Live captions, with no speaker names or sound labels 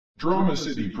Drama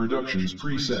City Productions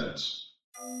presents.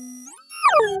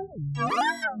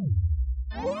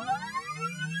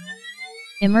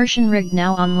 Immersion rigged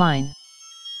now online.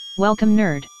 Welcome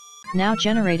nerd. Now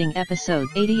generating episode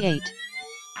 88.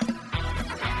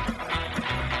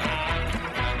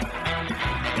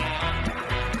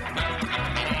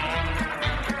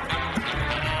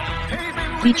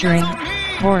 Featuring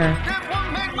horror,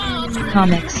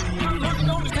 comics,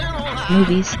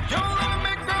 movies,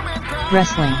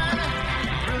 wrestling.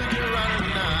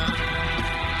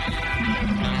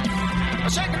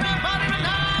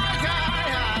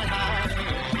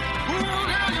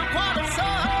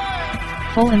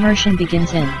 Full immersion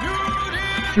begins in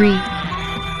 3,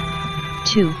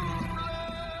 2,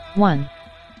 1.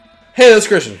 Hey, this is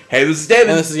Christian. Hey, this is David.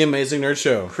 And this is the Amazing Nerd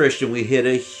Show. Christian, we hit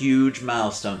a huge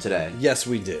milestone today. Yes,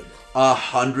 we did.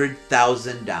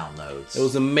 100,000 downloads. It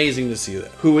was amazing to see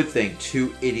that. Who would think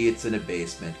two idiots in a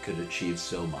basement could achieve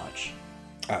so much?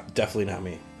 Definitely not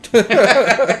me.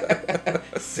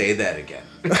 Say that again.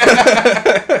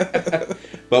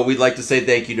 But we'd like to say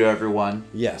thank you to everyone.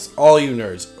 Yes, all you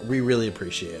nerds. We really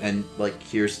appreciate it. And,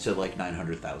 here's to,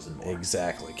 900,000 more.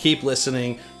 Exactly. Keep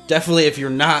listening. Definitely, if you're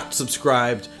not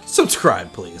subscribed,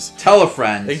 subscribe, please. Tell a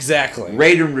friend. Exactly.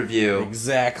 Rate and review.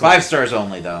 Exactly. 5 stars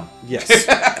only, though. Yes.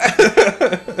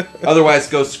 Otherwise,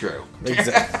 go screw.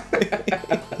 Exactly.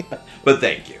 But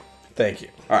thank you. Thank you.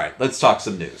 All right, let's talk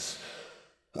some news.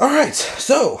 All right,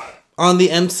 so on the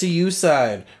MCU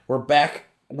side, we're back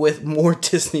with more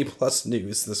Disney Plus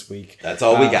news this week. That's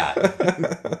all we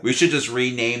got. We should just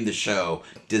rename the show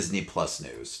Disney Plus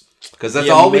News. Because that's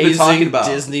all we've been talking about.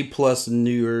 Disney Plus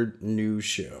news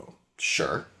show.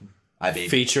 Sure. I mean,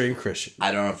 featuring Christian.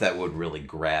 I don't know if that would really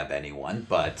grab anyone,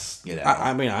 but,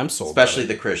 I'm sold. Especially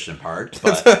the Christian part,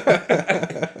 but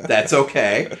that's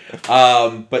okay.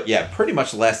 But yeah, pretty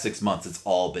much the last 6 months, it's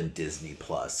all been Disney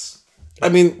Plus.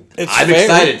 I'm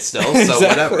excited still, so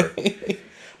whatever.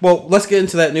 Well, let's get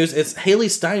into that news. It's Haley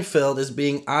Steinfeld is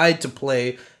being eyed to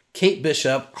play Kate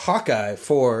Bishop, Hawkeye,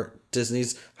 for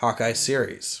Disney's Hawkeye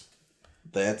series.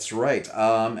 That's right.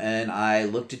 And I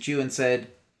looked at you and said,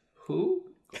 who?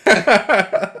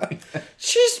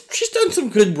 She's done some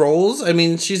good roles. I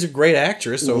mean, she's a great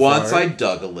actress so Once far. I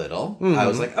dug a little, I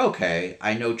was like, okay,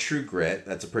 I know True Grit.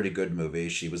 That's a pretty good movie.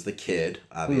 She was the kid,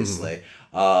 obviously.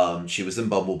 She was in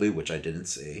Bumblebee, which I didn't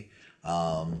see.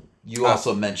 You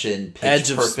also mentioned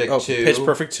Pitch Perfect 2. Pitch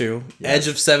Perfect 2. Yes. Edge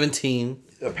of 17.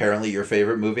 Apparently your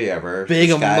favorite movie ever. Big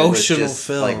this guy emotional was just,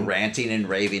 film. Ranting and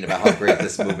raving about how great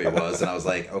this movie was. And I was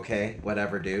like, okay,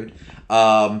 whatever, dude.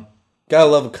 Gotta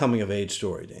love a coming-of-age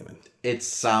story, Damon. It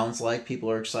sounds like people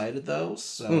are excited, though.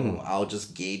 So I'll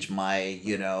just gauge my,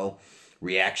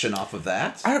 reaction off of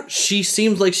that. She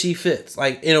seems like she fits.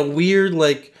 In a weird,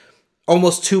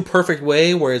 almost too perfect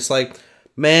way where it's like,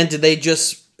 man, did they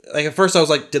just... at first I was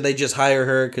like, did they just hire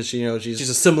her because she's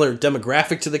a similar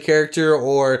demographic to the character,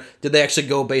 or did they actually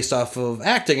go based off of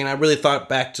acting? And I really thought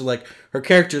back to her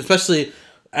character, especially.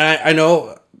 I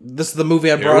know this is the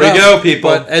movie I brought up. Here we go, people.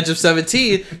 But Edge of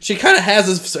 17, she kind of has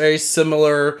this very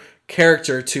similar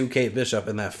character to Kate Bishop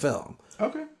in that film.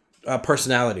 Okay.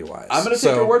 Personality wise, I'm gonna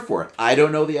take her word for it. I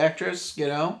don't know the actress,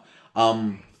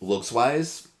 looks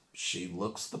wise, she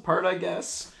looks the part, I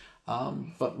guess.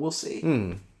 But we'll see.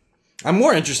 I'm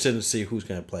more interested to see who's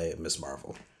going to play Miss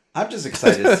Marvel. I'm just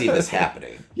excited to see this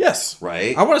happening. Yes.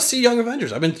 Right? I want to see Young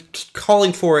Avengers. I've been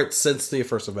calling for it since the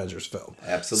first Avengers film.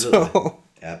 Absolutely.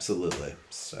 Absolutely.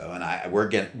 So, and we're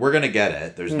going to get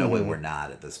it. There's no way we're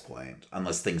not at this point,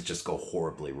 unless things just go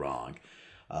horribly wrong.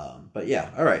 But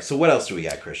yeah, all right. So what else do we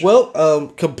got, Christian? Well,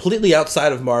 completely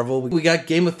outside of Marvel, we got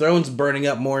Game of Thrones burning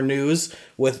up more news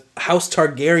with House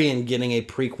Targaryen getting a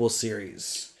prequel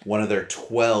series. One of their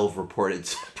 12 reported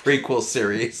prequel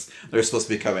series they're supposed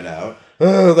to be coming out.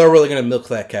 They're really going to milk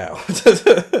that cow.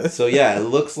 So yeah, it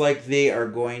looks like they are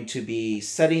going to be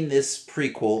setting this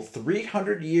prequel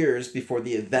 300 years before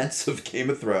the events of Game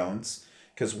of Thrones,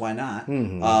 because why not?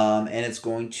 And it's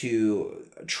going to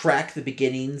track the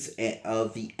beginnings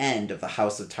of the end of the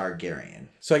House of Targaryen.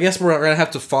 So I guess we're going to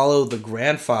have to follow the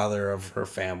grandfather of her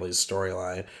family's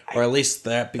storyline, or at least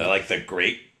that. Like the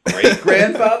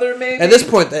great-grandfather, maybe? At this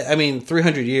point,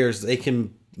 300 years, they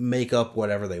can make up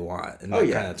whatever they want in that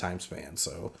kind of time span.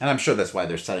 So, and I'm sure that's why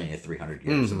they're setting it 300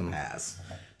 years in the past.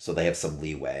 So they have some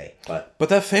leeway. But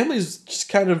that family's just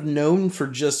kind of known for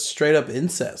just straight-up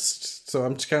incest. So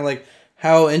I'm just kind of like,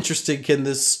 how interesting can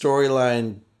this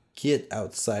storyline get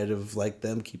outside of,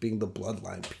 them keeping the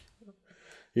bloodline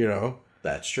pure?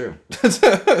 That's true.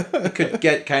 It could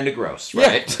get kind of gross,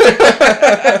 right?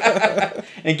 Yeah.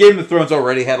 And Game of Thrones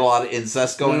already had a lot of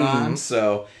incest going on,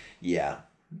 so yeah.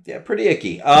 Yeah, pretty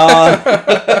icky.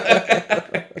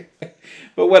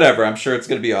 But whatever, I'm sure it's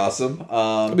going to be awesome.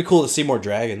 It'd be cool to see more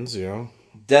dragons, you know.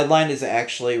 Deadline is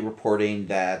actually reporting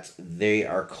that they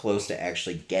are close to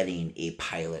actually getting a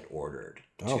pilot ordered.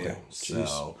 Too. Okay.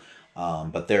 So,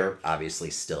 but they're obviously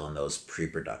still in those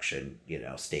pre-production,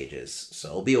 stages. So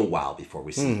it'll be a while before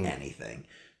we see anything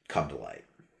come to light.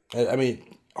 I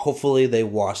mean, hopefully they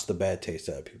wash the bad taste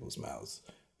out of people's mouths.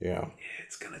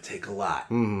 It's going to take a lot.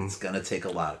 It's going to take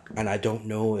a lot. And I don't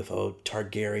know if a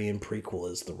Targaryen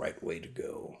prequel is the right way to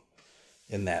go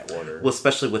in that order. Well,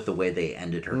 especially with the way they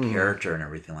ended her character and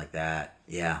everything like that.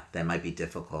 Yeah, that might be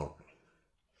difficult.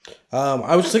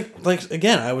 I was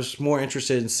again, I was more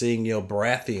interested in seeing,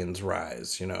 Baratheon's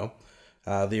rise,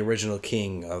 the original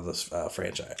king of this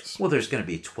franchise. Well, there's going to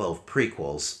be 12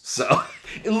 prequels. So,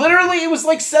 literally, it was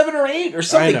like 7 or 8 or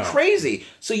something crazy.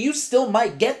 So you still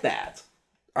might get that.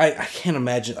 I can't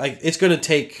imagine. It's going to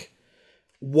take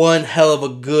one hell of a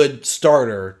good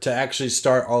starter to actually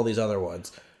start all these other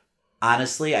ones.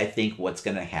 Honestly, I think what's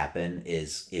going to happen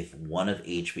is if one of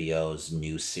HBO's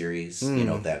new series,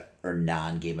 that are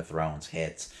non-Game of Thrones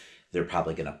hits, they're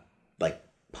probably going to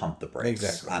pump the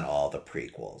brakes on all the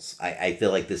prequels. I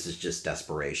feel like this is just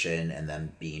desperation and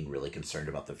them being really concerned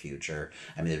about the future.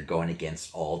 I mean, they're going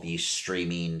against all these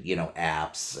streaming,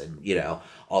 apps and,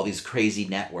 all these crazy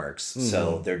networks.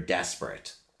 So they're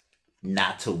desperate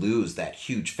not to lose that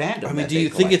huge fandom. I mean, do you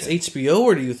think it's HBO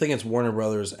or do you think it's Warner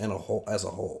Brothers as a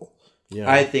whole?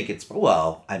 I think it's,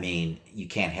 you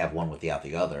can't have one without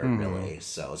the other, really.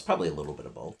 So it's probably a little bit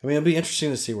of both. I mean, it'll be interesting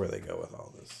to see where they go with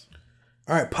all this.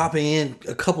 All right, popping in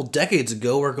a couple decades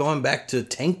ago, we're going back to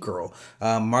Tank Girl.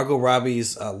 Margot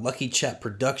Robbie's Lucky Chat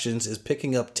Productions is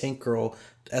picking up Tank Girl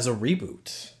as a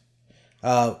reboot.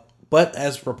 But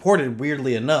as reported,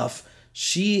 weirdly enough,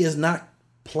 she is not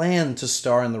planned to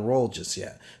star in the role just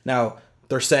yet. Now,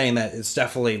 they're saying that it's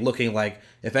definitely looking like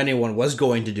if anyone was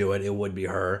going to do it, it would be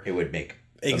her. It would make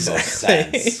the most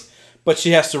sense. But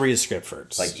she has to read a script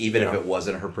first. Even if it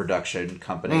wasn't her production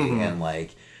company and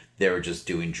they were just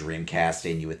doing dream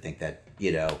casting, you would think that, be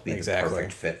the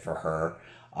perfect fit for her.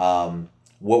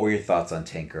 What were your thoughts on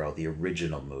Tank Girl, the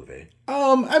original movie?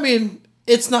 I mean,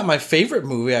 it's not my favorite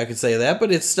movie, I could say that,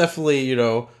 but it's definitely,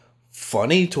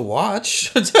 funny to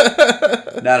watch.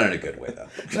 Not in a good way, though.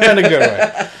 Not in a good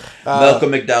way.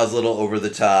 Malcolm McDowell's a little over the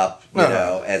top,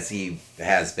 as he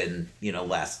has been,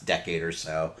 last decade or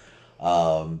so.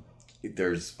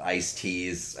 There's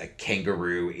Ice-T's a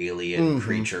kangaroo alien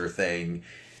creature thing.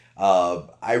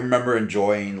 I remember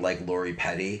enjoying Lori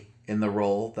Petty in the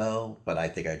role though, but I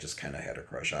think I just kind of had a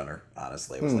crush on her.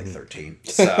 Honestly, I was 13.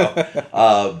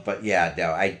 So, but yeah,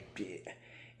 no,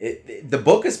 the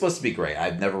book is supposed to be great.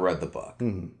 I've never read the book,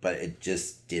 but it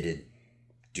just didn't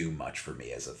do much for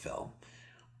me as a film.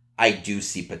 I do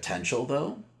see potential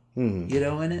though,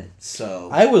 in it. So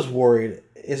I was worried.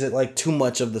 Is it too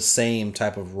much of the same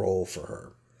type of role for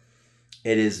her?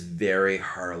 It is very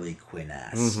Harley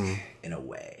Quinn-esque in a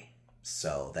way.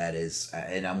 So that is,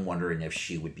 and I'm wondering if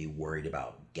she would be worried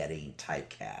about getting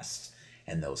typecast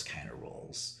in those kind of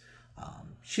roles.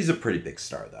 She's a pretty big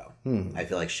star, though. I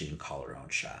feel like she can call her own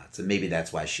shots, and maybe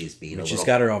that's why she's being She's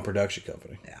got her own production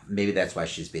company. Yeah, maybe that's why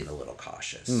she's being a little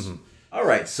cautious. All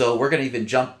right, so we're going to even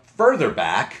jump further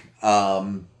back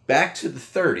to the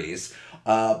 30s.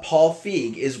 Paul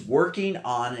Feig is working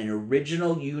on an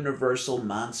original Universal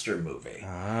monster movie.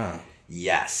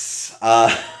 Yes.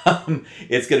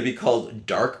 It's going to be called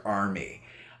Dark Army.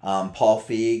 Paul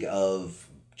Feig of,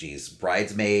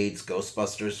 Bridesmaids,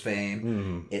 Ghostbusters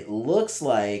fame. It looks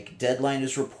like Deadline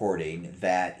is reporting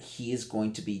that he is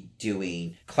going to be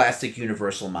doing classic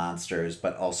Universal monsters,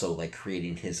 but also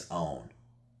creating his own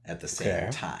at the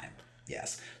same time.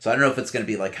 Yes. So I don't know if it's going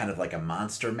to be kind of like a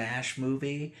Monster Mash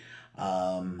movie.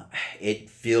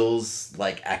 It feels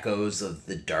like echoes of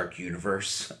the Dark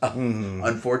Universe,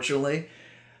 unfortunately.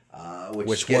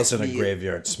 Which wasn't a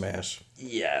graveyard smash.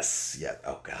 Yes. Yeah.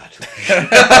 Oh, God.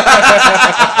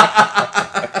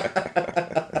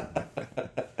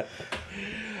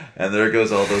 And there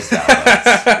goes all those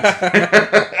downloads.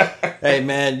 Hey,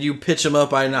 man, you pitch them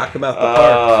up, I knock them out the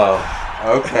park.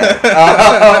 Okay.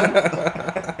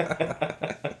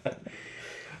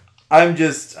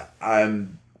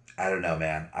 I don't know,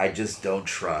 man. I just don't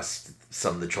trust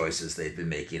some of the choices they've been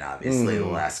making, obviously, the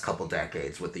last couple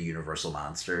decades with the Universal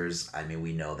monsters. I mean,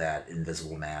 we know that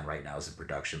Invisible Man right now is in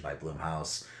production by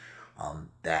Blumhouse.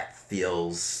 That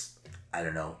feels, I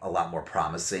don't know, a lot more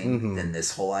promising than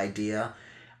this whole idea.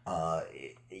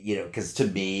 Because to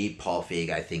me, Paul Feig,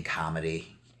 I think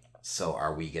comedy So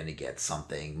are we going to get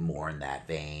something more in that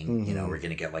vein? You know, we're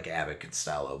going to get like Abbott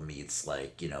Costello meets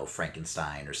like, you know,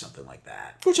 Frankenstein or something like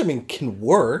that. Which, I mean, can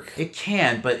work. It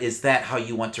can, but is that how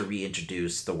you want to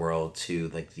reintroduce the world to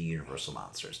like the Universal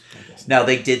monsters? Now,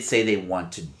 they did say they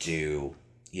want to do,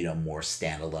 you know, more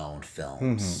standalone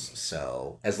films.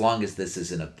 So as long as this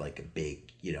isn't a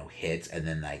big, you know, hit, and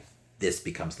then like this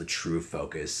becomes the true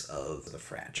focus of the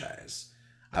franchise,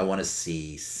 I want to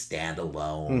see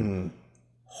standalone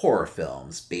horror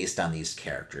films based on these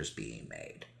characters being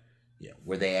made, you know,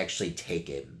 where they actually take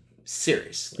it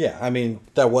seriously. Yeah, I mean,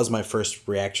 that was my first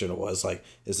reaction, was like,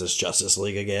 is this Justice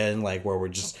League again? Like, where we're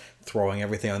just throwing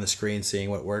everything on the screen, seeing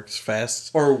what works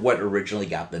fast? Or what originally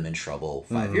got them in trouble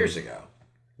 5 years ago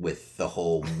with the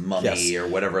whole Mummy or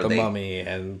whatever. The Mummy,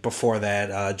 and before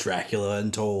that, Dracula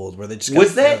Untold, where they just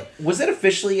was that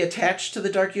officially attached to the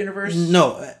Dark Universe?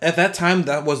 No, at that time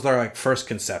that was their like first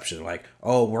conception. Like,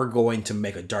 oh, we're going to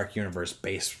make a Dark Universe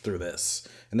based through this,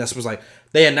 and this was like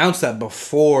they announced that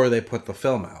before they put the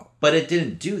film out. But it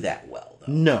didn't do that well,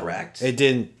 though. No, correct? It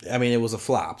didn't. I mean, it was a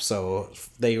flop. So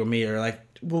they were like,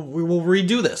 we'll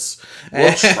redo this.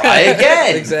 We'll try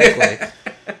again. Exactly.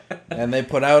 And they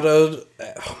put out oh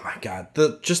my god,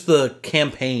 the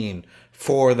campaign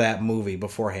for that movie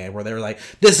beforehand, where they were like,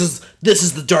 this is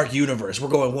the Dark Universe, we're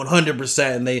going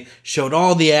 100%, and they showed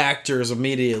all the actors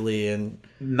immediately, and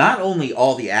not only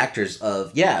all the actors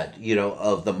of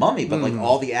the Mummy, but like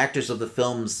all the actors of the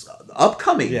films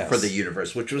upcoming for the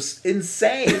universe, which was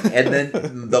insane. And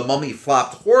then the Mummy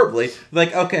flopped horribly.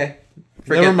 Like, okay,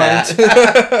 forget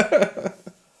that.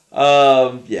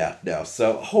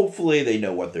 So hopefully they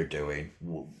know what they're doing.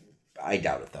 I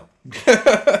doubt it, though.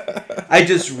 I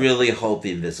just really hope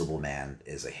The Invisible Man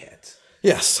is a hit.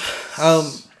 Yes.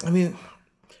 I mean,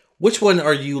 which one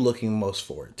are you looking most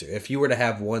forward to if you were to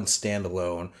have one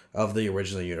standalone of the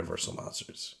original Universal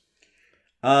monsters?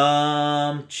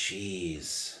 Jeez.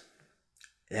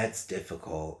 That's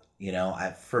difficult. You know,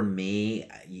 for me,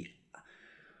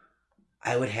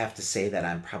 I would have to say that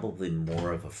I'm probably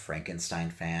more of a Frankenstein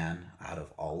fan out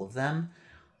of all of them.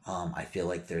 I feel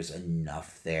like there's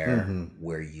enough there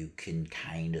where you can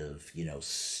kind of, you know,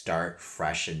 start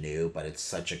fresh and new, but it's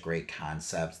such a great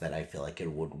concept that I feel like it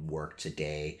would work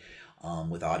today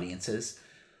with audiences.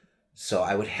 So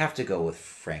I would have to go with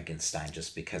Frankenstein,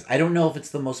 just because I don't know if it's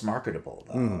the most marketable,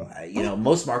 though.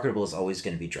 Most marketable is always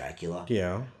going to be Dracula.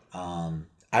 Yeah.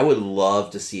 I would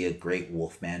love to see a great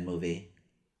Wolfman movie,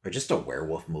 or just a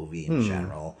werewolf movie in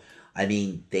general. I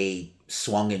mean, they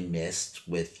swung and missed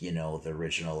with, you know, the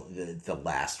original, the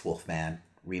last Wolfman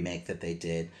remake that they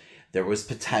did. There was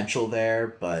potential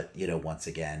there, but, you know, once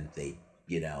again, they,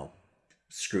 you know,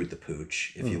 screwed the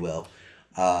pooch, if you will.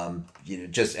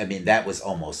 That was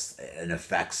almost an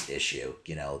effects issue.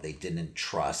 You know, they didn't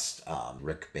trust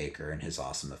Rick Baker and his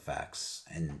awesome effects.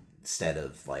 And instead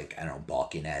of, like, I don't know,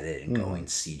 balking at it and going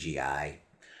CGI,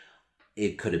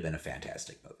 it could have been a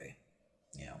fantastic movie.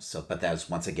 You know, but that was,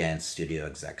 once again, studio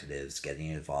executives getting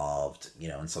involved, you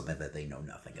know, in something that they know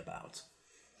nothing about,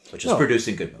 which is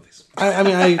producing good movies.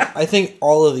 I think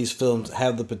all of these films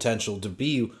have the potential to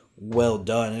be well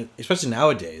done, especially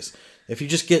nowadays. If you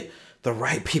just get the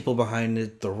right people behind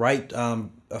it, the right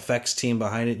effects team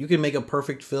behind it, you can make a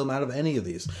perfect film out of any of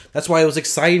these. That's why it was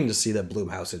exciting to see that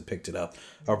Blumhouse had picked it up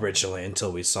originally,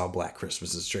 until we saw Black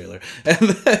Christmas's trailer.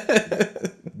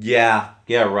 Yeah,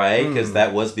 right, because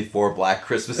that was before Black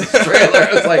Christmas's trailer.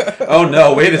 I was like, oh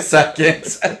no, wait a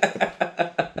second.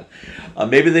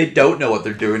 Maybe they don't know what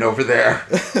they're doing over there.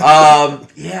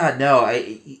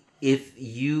 If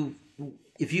you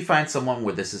find someone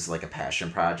where this is like a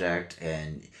passion project,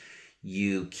 and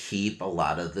you keep a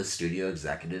lot of the studio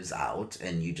executives out,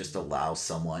 and you just allow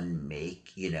someone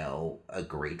make, you know, a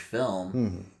great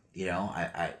film, you know,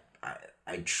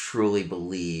 I truly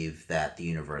believe that the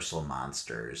Universal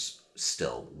monsters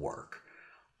still work.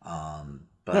 No,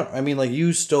 I mean, like,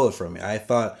 you stole it from me. I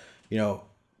thought, you know,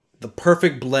 the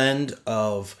perfect blend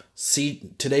of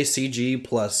today's CG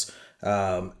plus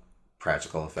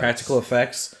practical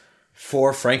effects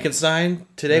for Frankenstein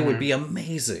today would be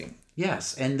amazing.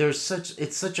 Yes, and it's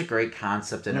such a great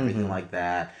concept and everything like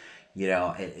that. You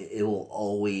know, it will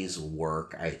always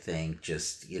work, I think,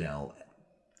 just, you know,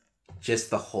 just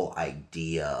the whole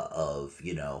idea of,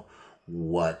 you know,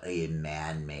 what a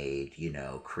man-made, you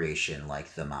know, creation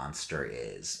like the monster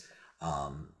is.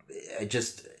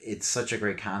 It's such a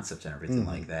great concept and everything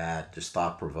like that. Just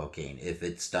thought-provoking. If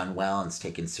it's done well and it's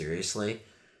taken seriously,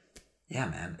 yeah,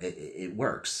 man, it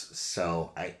works.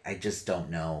 So I just don't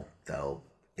know, though,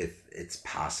 if it's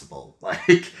possible.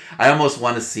 Like, I almost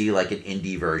want to see like an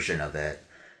indie version of it,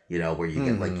 where you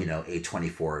get like,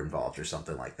 A24 involved or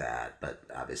something like that. But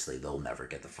obviously they'll never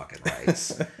get the fucking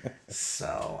rights.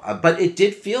 So, but it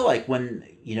did feel like when,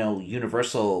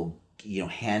 Universal,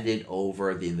 handed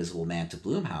over the Invisible Man to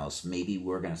Blumhouse, maybe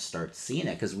we're going to start seeing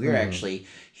it, because we're actually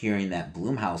hearing that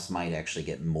Blumhouse might actually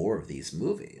get more of these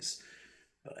movies.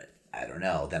 But I don't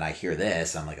know. Then I hear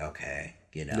this, I'm like, okay,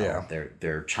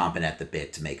 they're chomping at the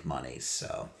bit to make money.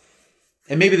 So,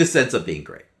 and maybe this ends up being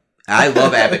great. I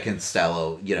love Abbott and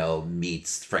Costello,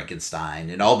 meets Frankenstein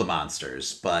and all the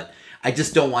monsters, but I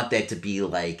just don't want that to be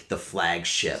like the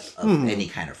flagship of any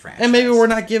kind of franchise. And maybe we're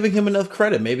not giving him enough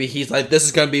credit. Maybe he's like, this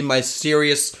is going to be my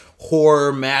serious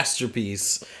horror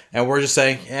masterpiece. And we're just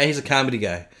saying, yeah, he's a comedy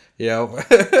guy.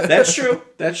 That's true.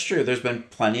 That's true. There's been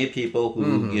plenty of people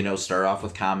who, start off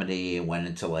with comedy and went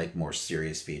into like more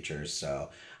serious features. So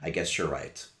I guess you're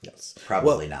right. Yes.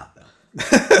 Probably not, though.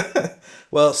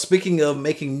 Well, speaking of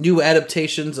making new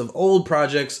adaptations of old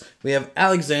projects, we have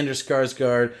Alexander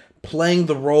Skarsgård playing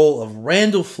the role of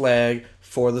Randall Flagg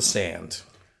for The Stand.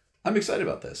 I'm excited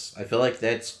about this. I feel like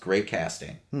that's great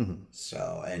casting.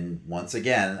 So, and once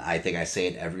again, I think I say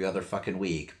it every other fucking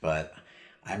week, but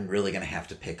I'm really going to have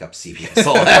to pick up CBS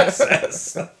All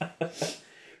Access.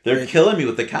 They're killing me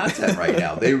with the content right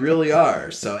now. They really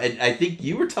are. So, and I think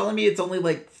you were telling me it's only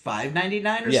like $5.99 or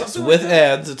something like that? Yes, with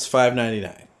ads, it's $5.99.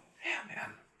 Yeah, man.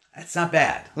 That's not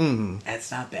bad.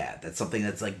 That's not bad. That's something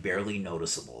that's like barely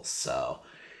noticeable. So,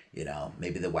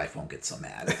 maybe the wife won't get so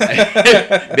mad.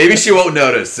 Maybe she won't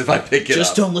notice if I pick it up.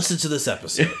 Just don't listen to this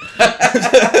episode.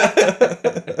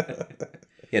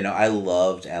 I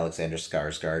loved Alexander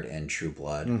Skarsgård in True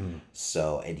Blood.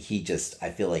 So, and I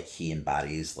feel like he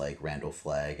embodies like Randall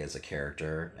Flagg as a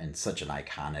character and such an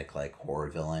iconic like horror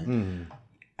villain.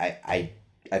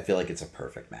 I feel like it's a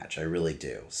perfect match. I really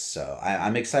do. So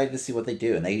I'm excited to see what they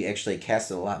do. And they actually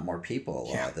casted a lot more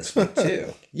people this week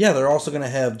too. Yeah, they're also going to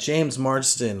have James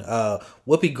Marsden,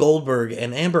 Whoopi Goldberg,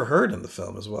 and Amber Heard in the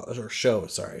film as well. Or show,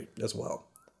 sorry, as well.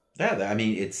 Yeah, I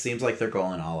mean, it seems like they're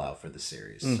going all out for the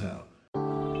series. So.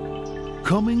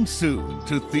 Coming soon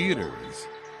to theaters.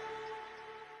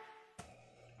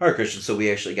 All right, Christian, so we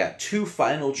actually got 2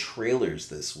 final trailers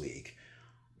this week.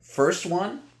 First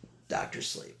one, Dr.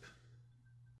 Sleep.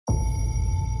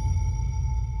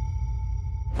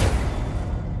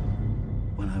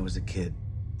 When I was a kid,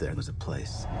 there was a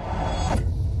place.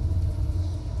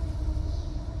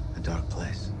 A dark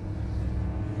place.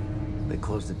 They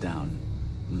closed it down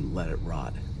and let it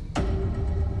rot.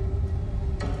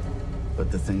 But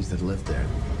the things that lived there...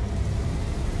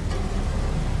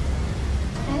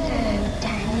 Hello,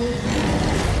 Danny.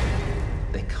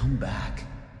 They come back.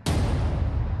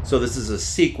 So this is a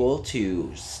sequel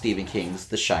to Stephen King's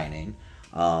The Shining.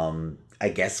 I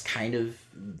guess kind of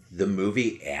the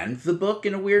movie and the book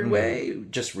in a weird way,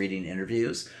 just reading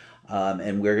interviews.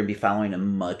 And we're going to be following a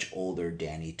much older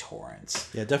Danny Torrance.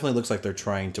 Yeah, it definitely looks like they're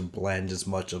trying to blend as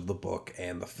much of the book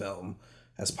and the film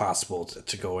as possible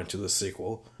to go into the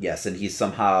sequel. Yes, and he's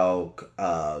somehow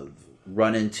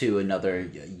run into another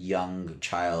young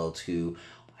child who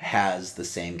has the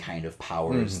same kind of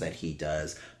powers that he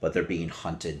does, but they're being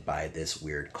hunted by this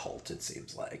weird cult, it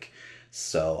seems like.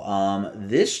 So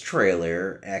this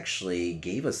trailer actually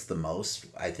gave us the most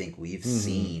I think we've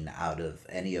seen out of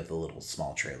any of the little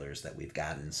small trailers that we've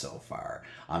gotten so far,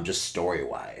 just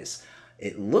story-wise.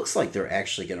 It looks like they're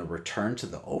actually going to return to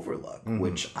the Overlook,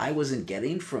 which I wasn't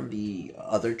getting from the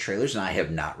other trailers, and I have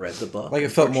not read the book. Like,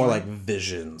 it felt more like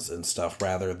visions and stuff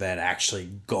rather than actually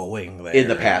going there. In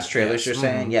the past trailers, you're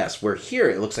saying? Yes, we're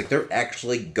here. It looks like they're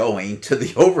actually going to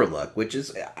the Overlook, which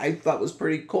is I thought was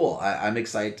pretty cool. I'm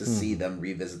excited to see them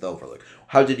revisit the Overlook.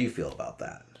 How did you feel about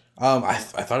that? I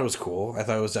thought it was cool. I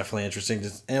thought it was definitely interesting.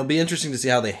 And it'll be interesting to see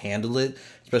how they handle it.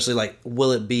 Especially, like,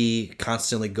 will it be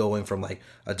constantly going from, like,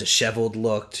 a disheveled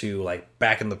look to, like,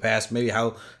 back in the past? Maybe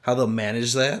how they'll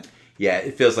manage that? Yeah,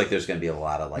 it feels like there's going to be a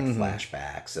lot of, like,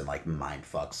 flashbacks and, like, mind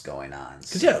fucks going on.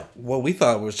 Because, yeah, what we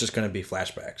thought was just going to be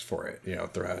flashbacks for it,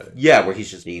 throughout it. Yeah, where he's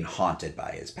just being haunted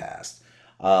by his past.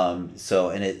 And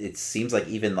it seems like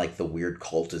even, like, the weird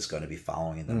cult is going to be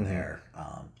following them there.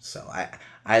 So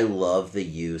I love the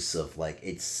use of, like,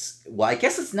 I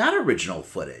guess it's not original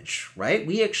footage, right?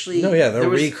 We actually... No, yeah, they're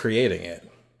recreating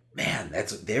it. Man,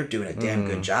 they're doing a damn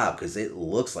good job, because it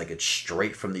looks like it's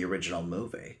straight from the original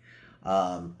movie.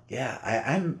 I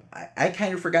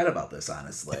kind of forgot about this,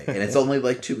 honestly. And it's only,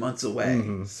 like, 2 months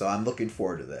away. So I'm looking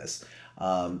forward to this.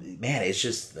 Man, it's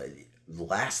just... the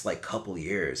last like couple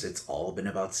years, it's all been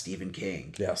about Stephen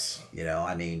King. Yes.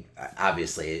 I mean,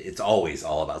 obviously it's always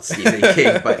all about Stephen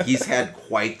King, but he's had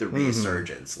quite the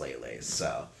resurgence lately.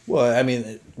 So, well, I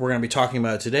mean, we're going to be talking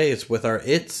about it today. It's with our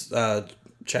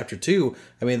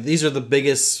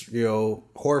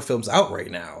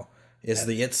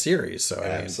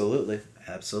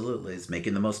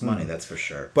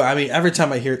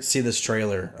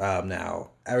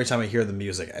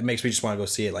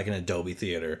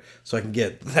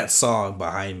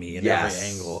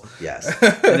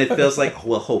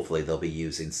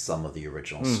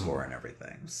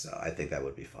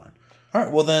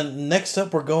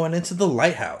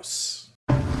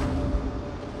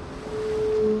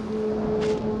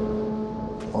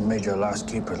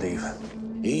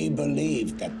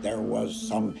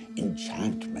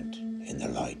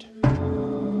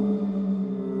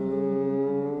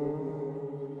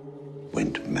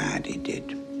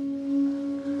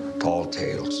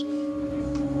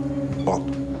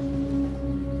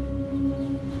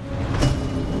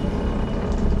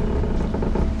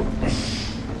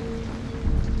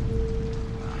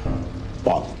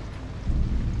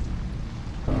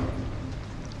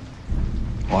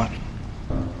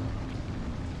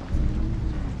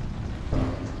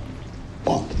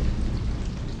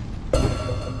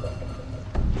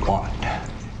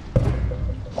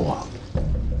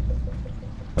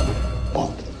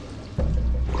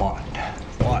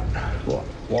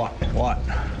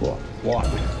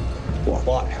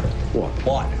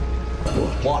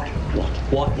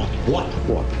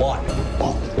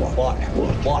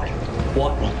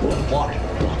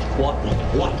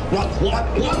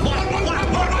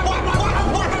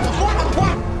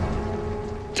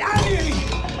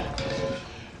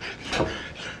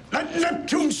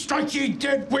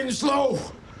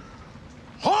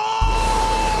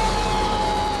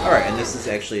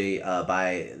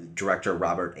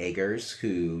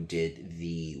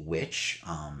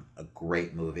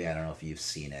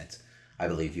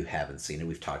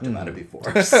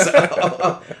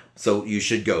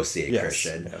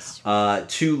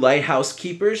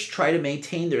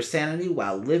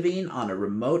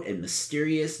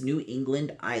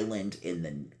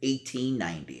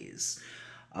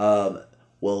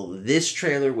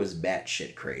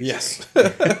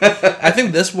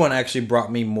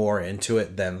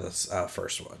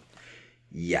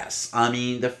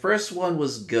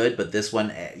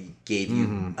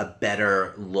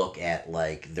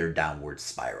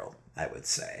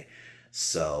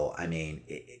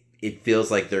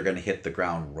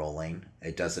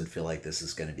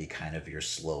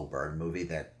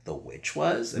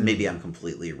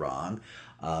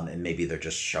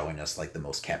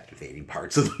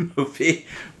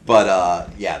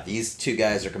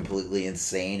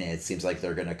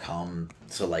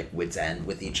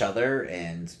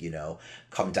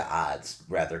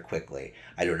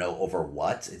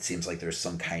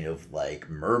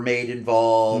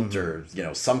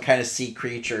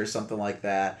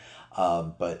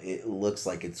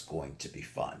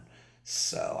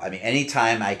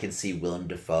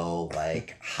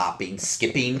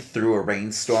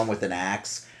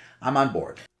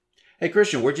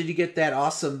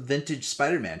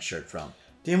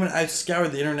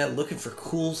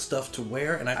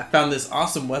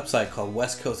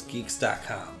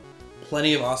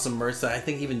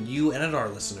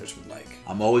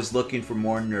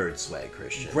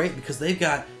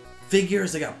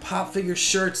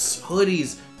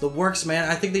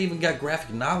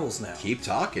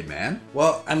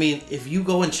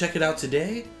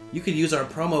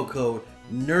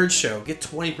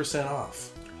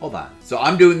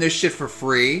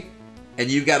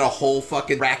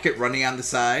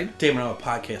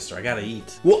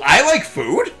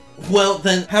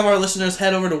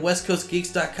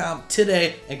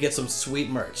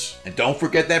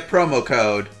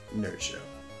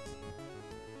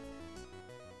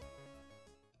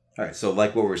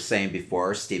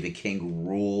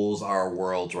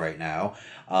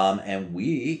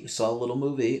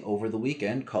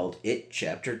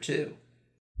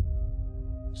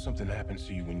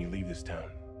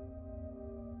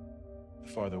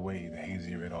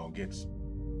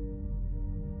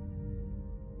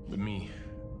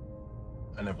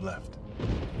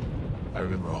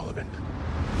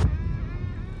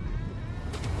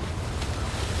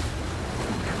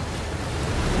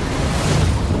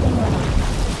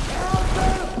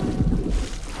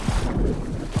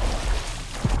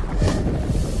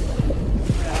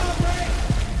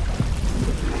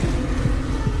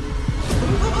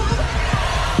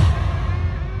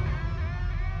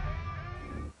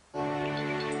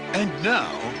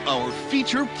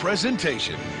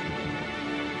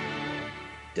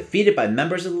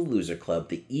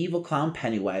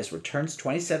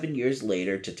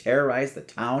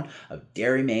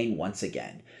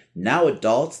Now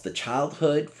adults, the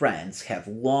childhood friends, have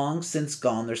long since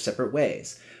gone their separate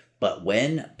ways. But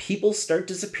when people start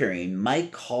disappearing,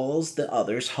 Mike calls the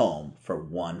others home for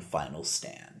one final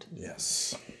stand.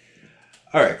 Yes.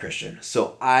 All right, Christian.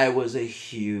 So I was a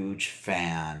huge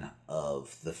fan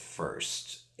of the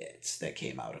first It that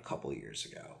came out a couple years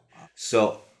ago.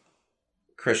 So,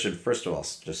 Christian, first of all,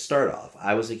 to start off,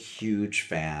 I was a huge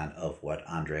fan of what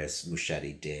Andres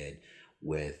Muschietti did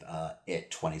with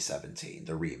It 2017,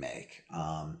 the remake.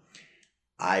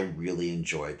 I really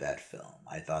enjoyed that film.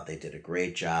 I thought they did a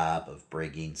great job of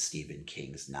bringing Stephen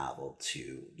King's novel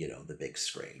to, the big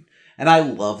screen. And I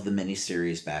love the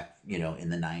miniseries back, in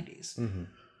the 90s. Mm-hmm.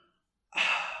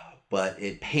 But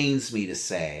it pains me to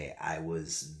say I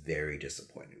was very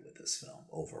disappointed with this film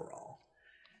overall.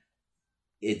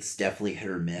 It's definitely hit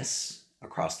or miss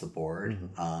across the board.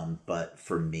 Mm-hmm. But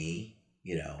for me,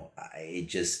 it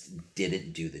just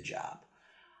didn't do the job.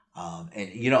 And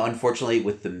unfortunately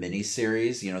with the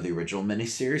miniseries, the original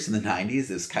miniseries in the 90s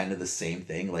is kind of the same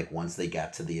thing. Like once they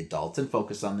got to the adults and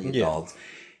focus on the adults,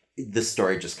 the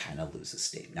story just kind of loses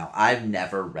steam. Now, I've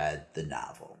never read the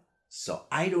novel, so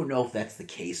I don't know if that's the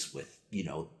case with,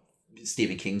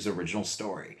 Stephen King's original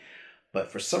story.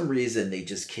 But for some reason, they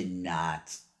just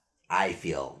cannot, I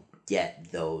feel,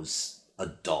 get the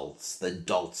adult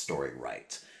story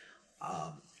right.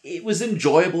 It was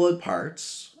enjoyable in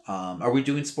parts. Are we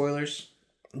doing spoilers?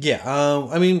 Yeah,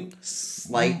 I mean...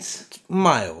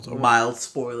 Mild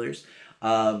spoilers.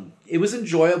 It was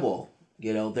enjoyable.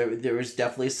 There was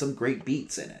definitely some great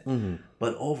beats in it. Mm-hmm.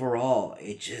 But overall,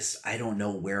 I don't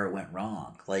know where it went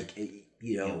wrong. Like,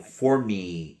 for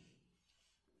me,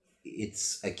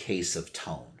 it's a case of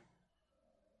tone.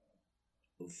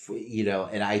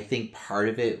 And I think part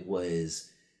of it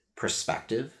was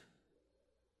perspective.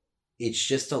 It's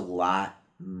just a lot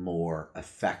more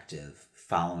effective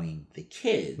following the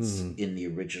kids in the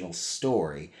original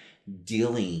story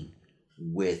dealing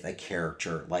with a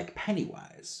character like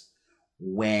Pennywise.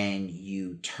 When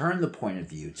you turn the point of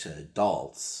view to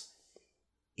adults,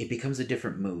 it becomes a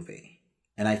different movie.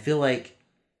 And I feel like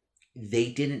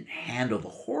they didn't handle the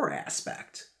horror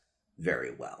aspect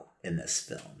very well in this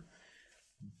film.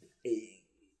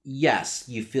 Yes,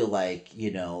 you feel like,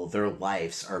 their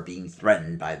lives are being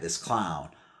threatened by this clown,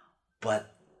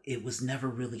 but it was never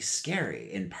really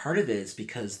scary. And part of it is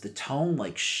because the tone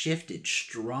shifted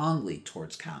strongly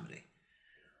towards comedy.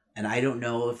 And I don't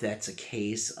know if that's a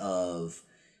case of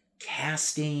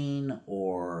casting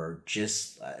or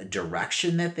just a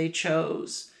direction that they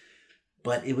chose,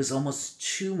 but it was almost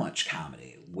too much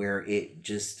comedy where it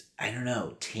just,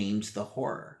 tamed the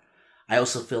horror. I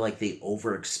also feel like they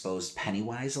overexposed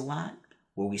Pennywise a lot,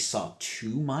 where we saw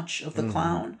too much of the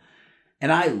clown.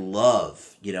 And I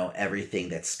love, everything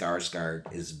that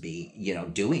Skarsgård is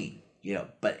doing,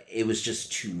 but it was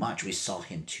just too much. We saw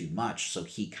him too much, so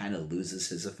he kind of loses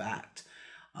his effect.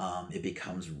 It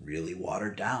becomes really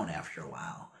watered down after a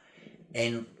while.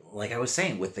 And like I was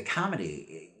saying, with the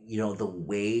comedy, the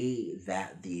way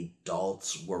that the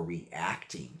adults were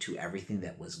reacting to everything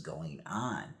that was going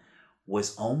on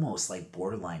was almost like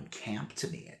borderline camp to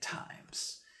me at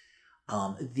times.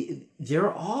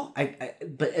 They're all,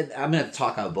 but I'm going to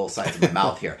talk out of both sides of my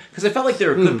mouth here, because I felt like they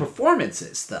were good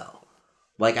performances, though.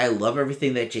 Like, I love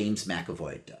everything that James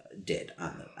McAvoy did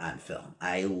on film.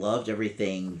 I loved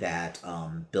everything that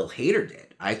Bill Hader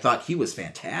did. I thought he was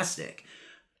fantastic.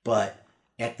 But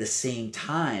at the same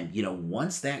time,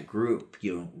 once that group,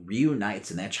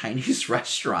 reunites in that Chinese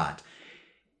restaurant,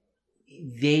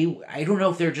 I don't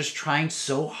know if they're just trying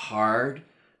so hard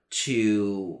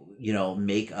to,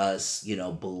 make us,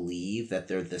 believe that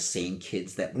they're the same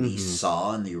kids that we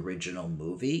saw in the original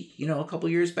movie, a couple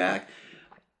years back.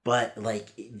 But,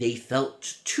 they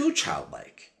felt too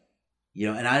childlike,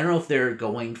 and I don't know if they're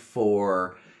going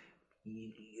for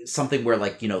something where,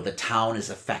 the town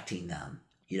is affecting them,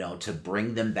 to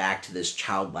bring them back to this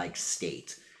childlike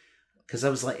state. Because I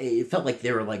was it felt like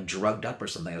they were, drugged up or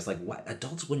something. I was like, what?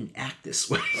 Adults wouldn't act this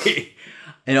way.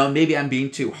 Maybe I'm being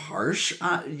too harsh,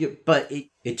 but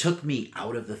it took me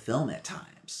out of the film at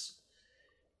times.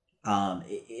 And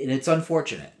it's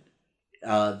unfortunate.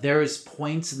 There is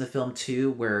points in the film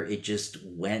too where it just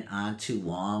went on too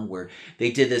long, where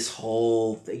they did this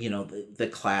whole, the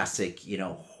classic,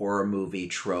 horror movie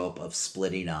trope of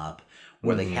splitting up,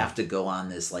 where they have to go on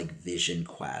this vision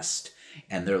quest,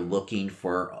 and they're looking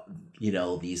for,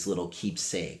 these little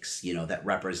keepsakes, that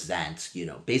represent,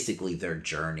 basically their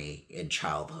journey in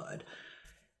childhood.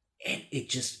 And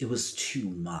it was too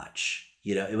much.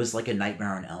 It was like a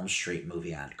Nightmare on Elm Street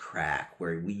movie on crack,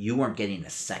 where you weren't getting a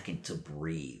second to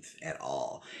breathe at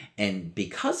all. And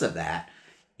because of that,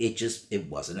 it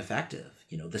wasn't effective.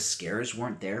 The scares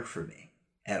weren't there for me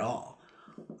at all.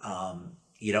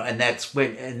 And that's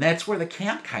where the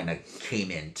camp kind of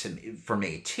came in for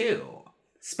me too,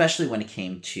 especially when it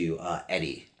came to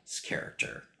Eddie's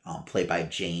character, played by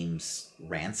James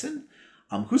Ranson,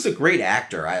 who's a great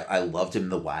actor. I loved him in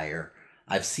The Wire.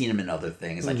 I've seen him in other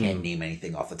things. I can't name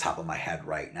anything off the top of my head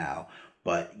right now,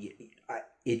 but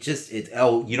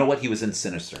you know what? He was in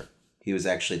Sinister. He was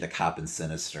actually the cop in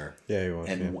Sinister. Yeah, he was.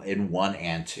 In 1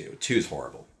 and 2. 2 is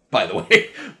horrible, by the way.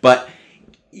 But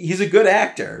he's a good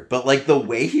actor. But like the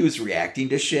way he was reacting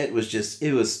to shit was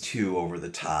it was too over the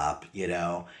top,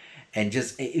 And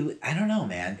just I don't know,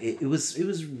 man. It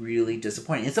was really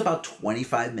disappointing. It's about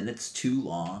 25 minutes too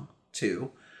long, too.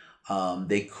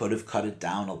 They could have cut it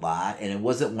down a lot, and it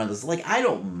wasn't one of those I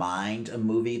don't mind a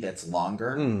movie that's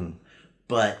longer,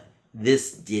 but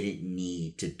this didn't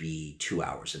need to be 2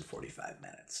 hours and 45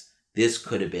 minutes. This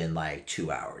could have been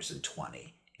 2 hours and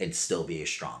 20 and still be a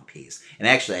strong piece. And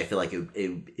actually, I feel like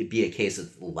it'd be a case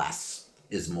of less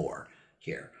is more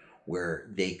here, where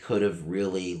they could have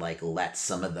really let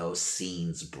some of those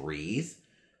scenes breathe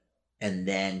and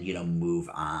then, move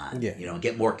on,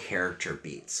 get more character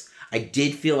beats. I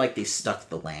did feel like they stuck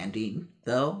the landing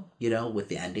though, with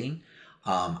the ending.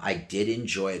 I did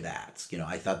enjoy that.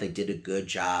 I thought they did a good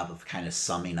job of kind of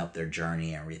summing up their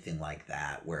journey and everything like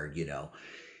that, where,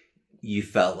 you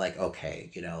felt like, okay,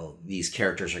 these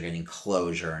characters are getting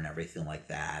closure and everything like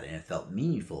that. And it felt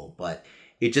meaningful, but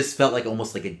it just felt like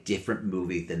almost like a different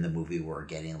movie than the movie we're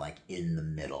getting in the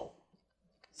middle.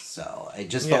 So it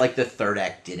just felt like the third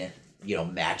act didn't,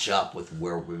 match up with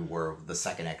where we were the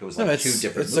second act. It was two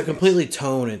different movies. A completely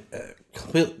tone and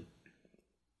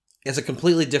it's a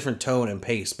completely different tone and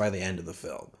pace by the end of the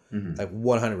film.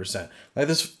 100%.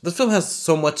 This film has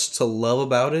so much to love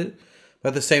about it, but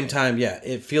at the same time,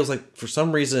 it feels like for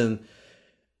some reason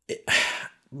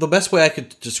the best way I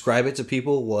could describe it to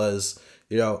people was,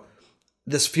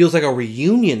 this feels like a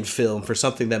reunion film for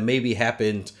something that maybe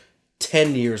happened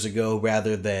 10 years ago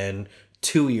rather than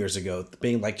 2 years ago,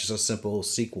 being just a simple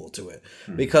sequel to it.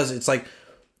 Because it's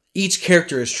each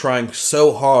character is trying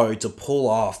so hard to pull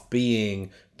off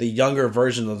being the younger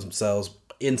version of themselves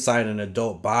inside an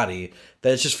adult body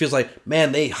that it just feels like,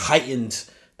 man, they heightened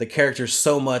the characters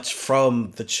so much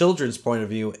from the children's point of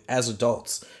view as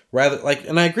adults. Rather,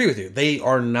 and I agree with you, they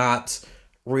are not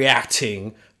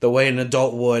reacting the way an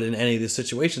adult would in any of these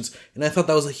situations. And I thought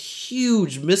that was a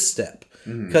huge misstep.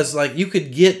 Because you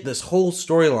could get this whole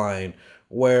storyline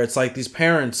where it's these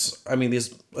parents,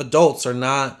 these adults are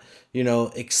not,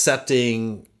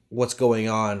 accepting what's going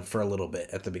on for a little bit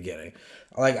at the beginning.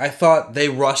 I thought they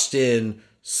rushed in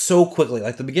so quickly.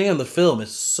 The beginning of the film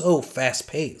is so fast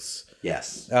paced.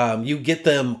 Yes. You get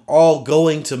them all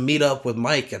going to meet up with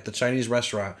Mike at the Chinese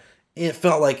restaurant. It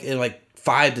felt like in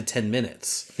 5 to 10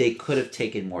 minutes. They could have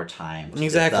taken more time to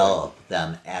develop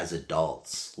them as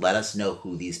adults. Let us know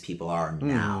who these people are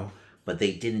now. But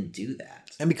they didn't do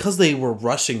that. And because they were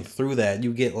rushing through that,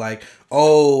 you get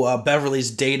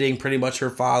Beverly's dating pretty much her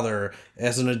father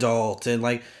as an adult, and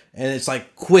it's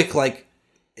quick,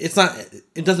 it's not.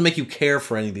 It doesn't make you care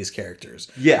for any of these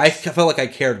characters. Yeah, I felt like I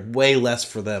cared way less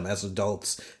for them as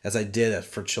adults as I did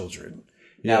for children.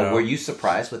 Now, were you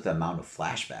surprised with the amount of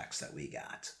flashbacks that we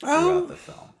got throughout the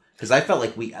film? Because I felt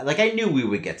like I knew we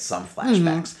would get some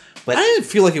flashbacks, but I didn't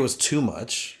feel like it was too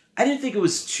much. I didn't think it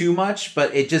was too much,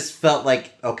 but it just felt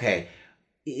like, okay,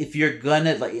 if you're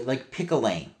gonna pick a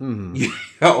lane,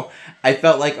 I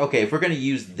felt like, okay, if we're gonna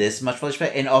use this much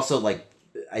flashback, and also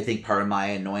I think part of my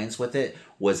annoyance with it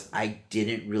was I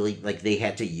didn't really they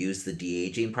had to use the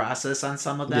de-aging process on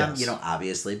some of them,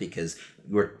 obviously because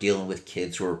we're dealing with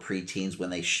kids who were preteens when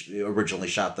they originally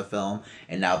shot the film,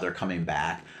 and now they're coming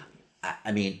back.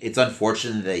 It's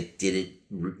unfortunate they didn't,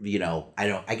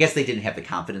 I guess they didn't have the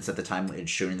confidence at the time in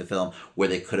shooting the film where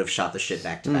they could have shot the shit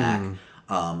back to back,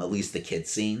 at least the kids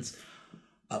scenes.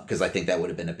 Because I think that would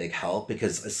have been a big help,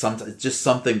 because just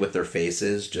something with their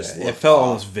faces it felt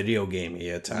almost video gamey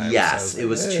at times. Yes, it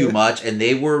was too much, and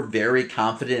they were very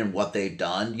confident in what they'd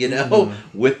done,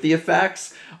 with the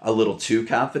effects. A little too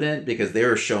confident, because they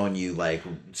were showing you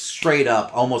straight up,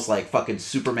 almost like fucking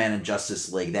Superman and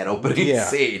Justice League, that opening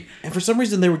scene. And for some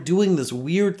reason, they were doing this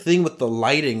weird thing with the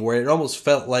lighting where it almost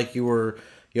felt like you were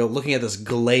looking at this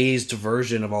glazed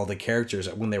version of all the characters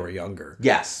when they were younger.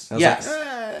 Yes.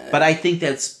 But I think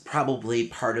that's probably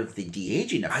part of the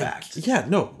de-aging effect.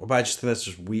 But I just think that's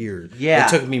just weird. Yeah. It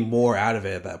took me more out of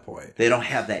it at that point. They don't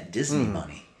have that Disney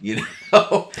money. You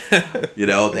know,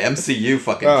 the MCU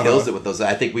fucking kills it with those.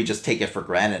 I think we just take it for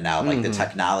granted now. Like the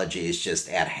technology is just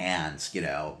at hand,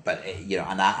 but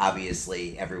not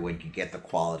obviously everyone can get the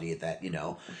quality that,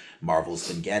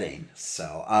 Marvel's been getting.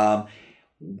 So,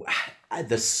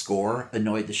 the score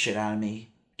annoyed the shit out of me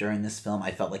during this film.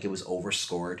 I felt like it was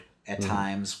overscored at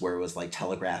times, where it was like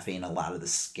telegraphing a lot of the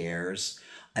scares.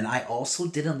 And I also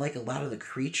didn't like a lot of the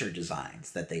creature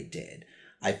designs that they did.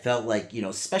 I felt like,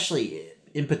 especially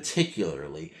in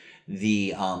particularly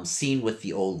the scene with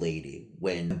the old lady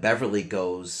when Beverly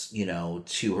goes,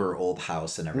 to her old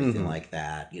house and everything like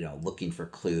that, looking for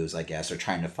clues, I guess, or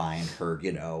trying to find her,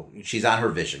 she's on her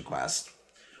vision quest,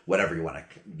 whatever you want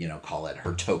to, call it,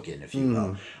 her token, if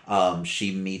you will.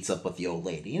 She meets up with the old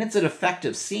lady, and it's an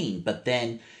effective scene, but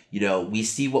then, we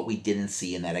see what we didn't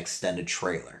see in that extended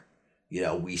trailer.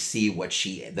 We see what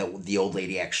the old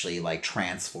lady actually like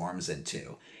transforms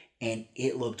into. And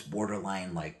it looked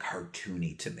borderline like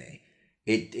cartoony to me.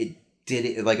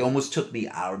 It like almost took me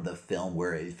out of the film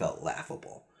where it felt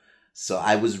laughable. So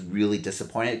I was really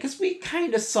disappointed because we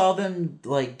kind of saw them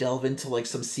like delve into like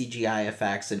some CGI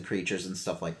effects and creatures and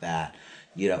stuff like that,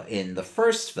 in the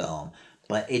first film.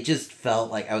 But it just felt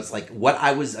like I was like, what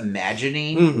I was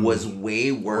imagining was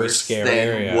way worse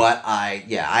than what I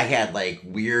had like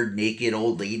weird naked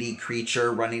old lady creature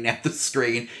running at the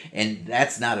screen, and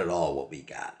that's not at all what we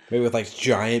got. Maybe with like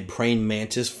giant praying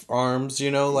mantis arms,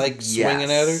 like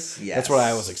swinging at her. Yes. That's what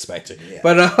I was expecting. Yeah.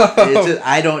 But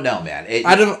I don't know, man.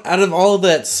 Out of all of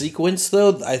that sequence,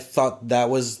 though, I thought that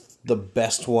was the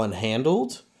best one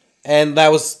handled. And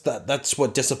that's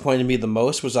what disappointed me the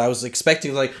most, was I was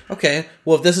expecting like, okay,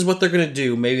 well, if this is what they're going to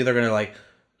do, maybe they're going to like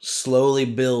slowly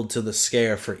build to the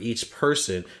scare for each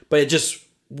person. But it just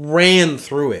ran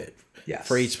through it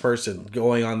for each person,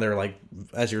 going on their, like,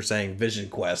 as you're saying, vision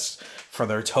quest for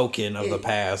their token of the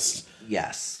past.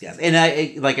 Yes.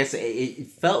 And like I said, it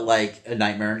felt like a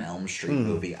Nightmare on Elm Street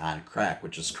movie on crack,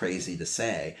 which is crazy to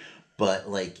say. But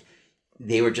like,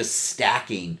 they were just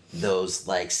stacking those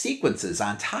like sequences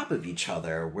on top of each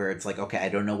other where it's like, okay, I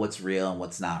don't know what's real and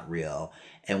what's not real.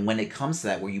 And when it comes to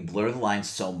that, where you blur the lines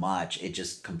so much, it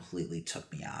just completely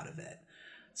took me out of it.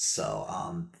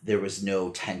 So there was no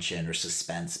tension or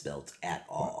suspense built at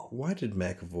all. Why did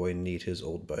McAvoy need his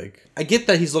old bike? I get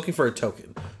that he's looking for a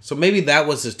token. So maybe that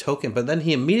was his token, but then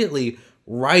he immediately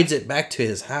rides it back to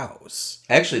his house.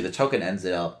 Actually, the token ends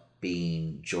up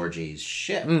being Georgie's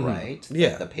ship, right?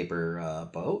 Yeah. The paper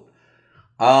boat.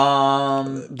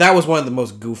 That was one of the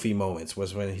most goofy moments,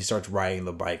 was when he starts riding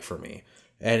the bike for me.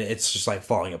 And it's just like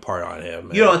falling apart on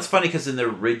him. It's funny because in the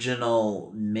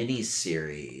original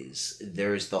miniseries,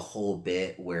 there's the whole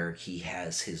bit where he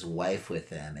has his wife with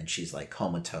him and she's like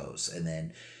comatose. And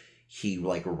then he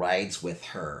like rides with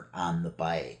her on the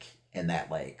bike and that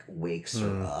like wakes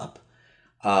her up.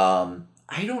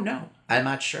 I don't know. I'm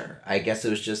not sure. I guess it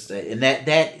was just... and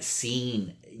that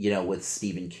scene, with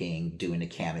Stephen King doing a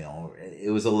cameo,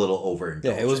 it was a little overindulgent.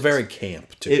 Yeah, it was very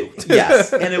camp, too.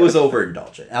 Yes, and it was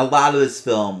overindulgent. A lot of this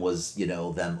film was,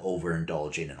 them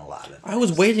overindulging in a lot of things. I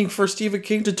was waiting for Stephen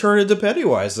King to turn into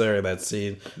Pennywise there in that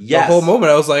scene. Yes. The whole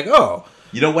moment, I was like, oh.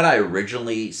 When I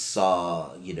originally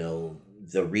saw,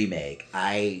 the remake,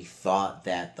 I thought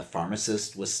that the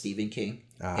pharmacist was Stephen King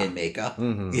in makeup.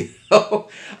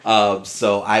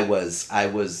 So I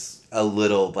was a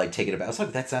little like taken aback. I was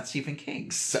like, that's not Stephen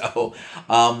King. So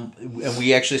and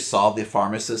we actually saw the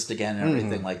pharmacist again and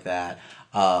everything like that.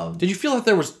 Did you feel like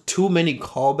there was too many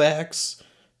callbacks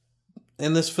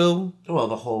in this film? Well,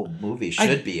 the whole movie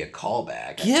should be a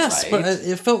callback. Yes, right? but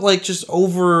it felt like just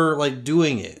over like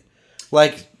doing it.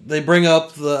 Like, they bring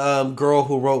up the girl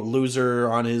who wrote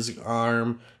Loser on his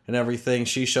arm and everything.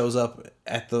 She shows up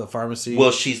at the pharmacy.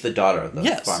 Well, she's the daughter of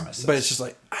the pharmacist. But it's just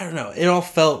like, I don't know. It all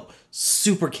felt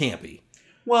super campy.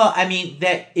 Well, I mean,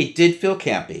 that it did feel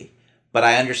campy. But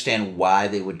I understand why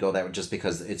they would go that way, just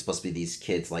because it's supposed to be these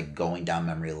kids like going down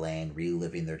memory lane,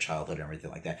 reliving their childhood and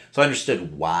everything like that. So I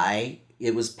understood why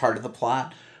it was part of the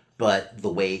plot. But the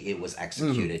way it was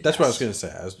executed. That's what I was going to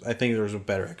say. I think there was a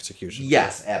better execution.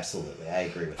 Yes, absolutely. I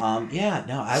agree with that.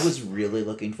 I was really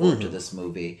looking forward to this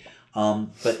movie.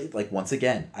 But like, once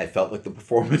again, I felt like the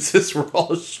performances were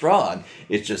all strong.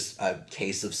 It's just a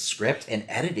case of script and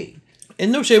editing.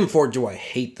 In no shape or form do I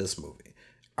hate this movie.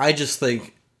 I just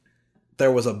think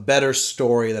there was a better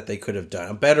story that they could have done.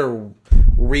 A better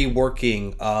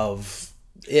reworking of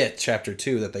it, Chapter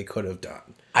 2, that they could have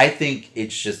done. I think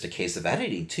it's just a case of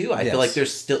editing too. I feel like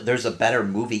there's a better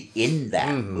movie in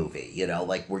that movie, you know,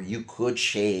 like where you could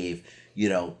shave, you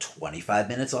know, 25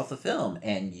 minutes off the film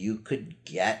and you could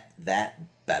get that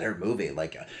better movie,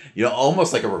 like, you know,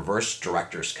 almost like a reverse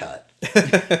director's cut,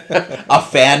 a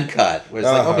fan cut, where it's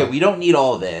like, okay, we don't need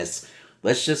all this.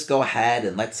 Let's just go ahead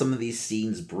and let some of these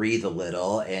scenes breathe a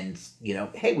little, and you know,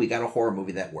 hey, we got a horror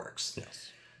movie that works.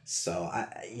 Yes. So,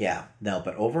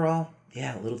 but overall,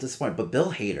 yeah, a little disappointed. But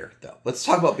Bill Hader, though, let's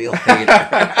talk about Bill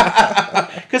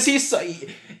Hader, because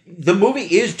the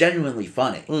movie is genuinely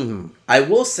funny. I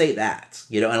will say that,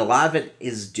 you know, and a lot of it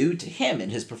is due to him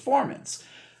and his performance.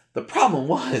 The problem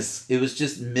was, it was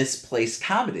just misplaced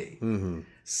comedy.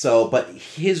 So, but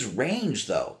his range,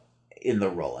 though, in the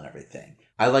role and everything.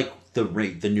 I like the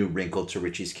new wrinkle to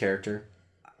Richie's character.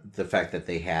 The fact that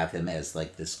they have him as,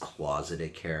 like, this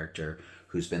closeted character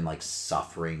who's been, like,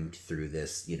 suffering through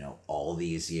this, you know, all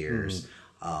these years.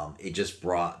 It just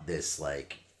brought this,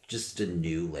 like, just a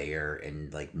new layer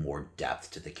and, like, more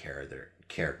depth to the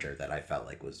character that I felt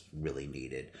like was really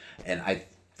needed. And I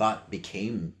thought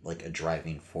became like a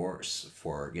driving force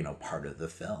for, you know, part of the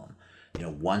film. You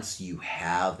know, once you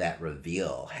have that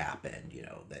reveal happen, you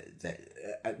know,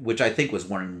 that which I think was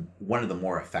one of the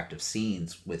more effective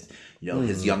scenes with, you know,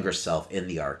 his younger self in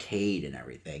the arcade and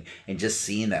everything, and just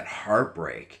seeing that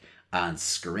heartbreak on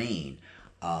screen,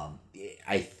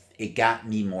 it got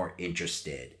me more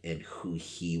interested in who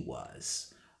he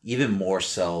was, even more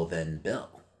so than Bill.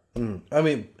 I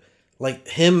mean, like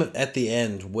him at the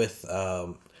end with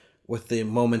the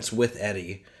moments with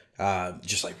Eddie,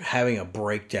 just like having a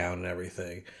breakdown and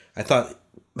everything. I thought,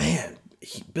 man,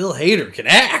 Bill Hader can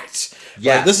act.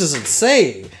 Yeah, like, this is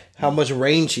insane how much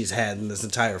range he's had in this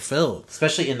entire film,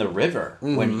 especially in the river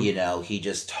when, you know, he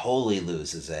just totally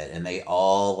loses it, and they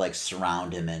all like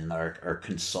surround him and are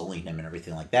consoling him and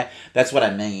everything like that. That's what I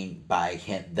mean by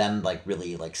them like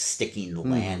really like sticking the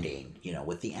landing, you know,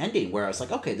 with the ending, where I was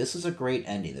like, okay, this is a great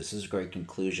ending, this is a great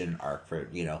conclusion arc for,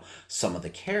 you know, some of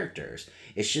the characters.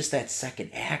 It's just that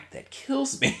second act that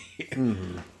kills me.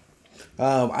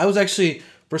 I was actually,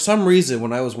 for some reason,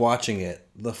 when I was watching it,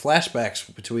 the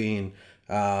flashbacks between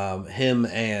him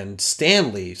and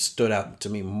Stanley stood out to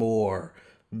me more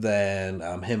than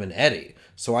him and Eddie.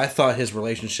 So I thought his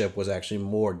relationship was actually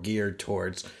more geared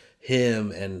towards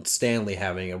him and Stanley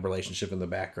having a relationship in the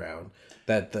background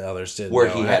that the others didn't. Where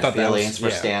he had feelings for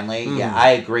Stanley. Yeah,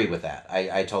 I agree with that.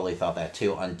 I totally thought that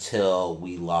too, until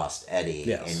we lost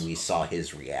Eddie and we saw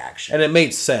his reaction. And it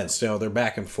made sense. You know, they're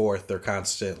back and forth. They're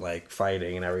constant, like,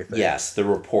 fighting and everything. Yes, the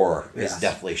rapport is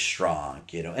definitely strong,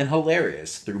 you know, and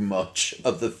hilarious through much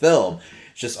of the film.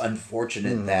 It's just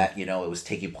unfortunate that, you know, it was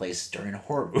taking place during a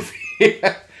horror movie.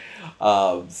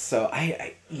 So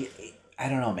I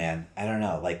don't know, man. I don't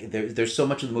know. Like, there's so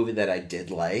much of the movie that I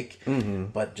did like,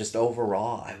 but just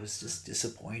overall, I was just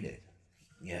disappointed.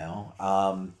 You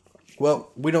know?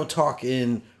 Well, we don't talk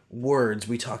in words.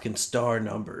 We talk in star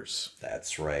numbers.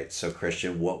 That's right. So,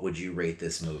 Christian, what would you rate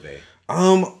this movie?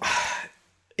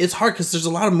 It's hard because there's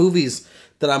a lot of movies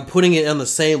that I'm putting it on the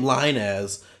same line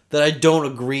as that I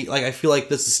don't agree. Like, I feel like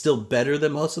this is still better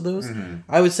than most of those.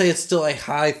 I would say it's still a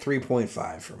high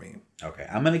 3.5 for me. Okay.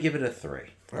 I'm going to give it a 3.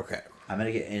 Okay.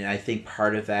 And I think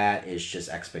part of that is just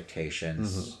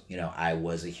expectations. You know, I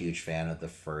was a huge fan of the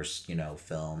first, you know,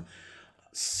 film.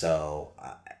 So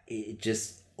it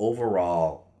just,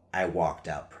 overall, I walked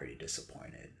out pretty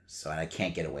disappointed. So, and I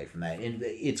can't get away from that. And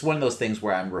it's one of those things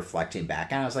where I'm reflecting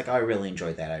back and I was like, oh, I really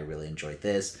enjoyed that. I really enjoyed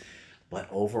this. But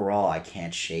overall, I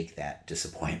can't shake that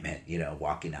disappointment, you know,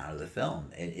 walking out of the film.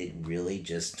 It really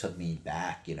just took me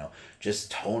back, you know,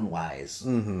 just tone-wise,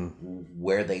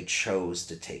 where they chose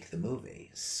to take the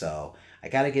movie. So I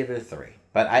got to give it a 3.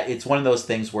 But it's one of those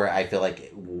things where I feel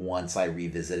like once I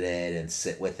revisit it and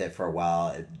sit with it for a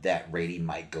while, that rating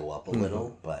might go up a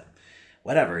little. But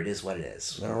whatever, it is what it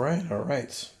is. All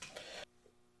right.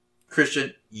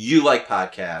 Christian, you like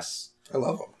podcasts. I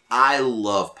love them. I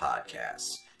love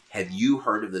podcasts. Have you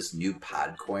heard of this new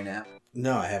Podcoin app?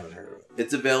 No, I haven't heard of it.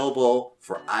 It's available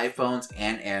for iPhones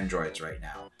and Androids right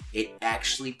now. It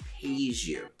actually pays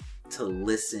you to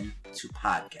listen to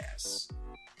podcasts.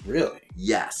 Really?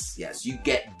 Yes. You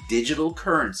get digital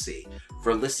currency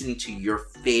for listening to your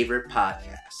favorite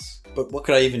podcasts. But what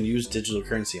could I even use digital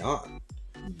currency on?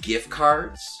 Gift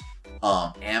cards,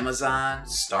 Amazon,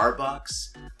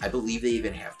 Starbucks. I believe they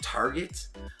even have Target.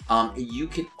 You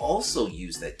can also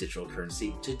use that digital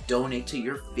currency to donate to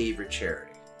your favorite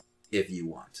charity if you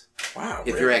want. Wow.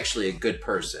 If you're actually a good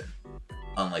person,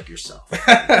 unlike yourself.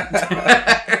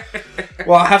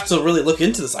 Well, I have to really look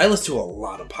into this. I listen to a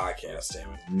lot of podcasts,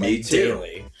 damn it. Me too.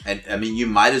 Daily. And I mean, you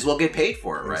might as well get paid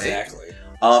for it, right? Exactly.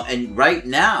 And right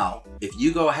now, if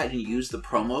you go ahead and use the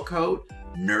promo code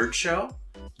NERDSHOW,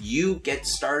 you get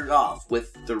started off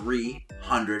with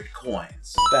 300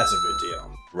 coins. That's a good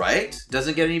deal. Right?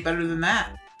 Doesn't get any better than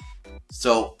that.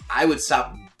 So I would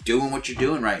stop doing what you're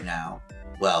doing right now.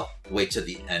 Well, wait till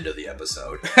the end of the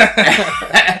episode.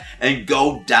 And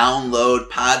go download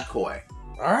Podcoin.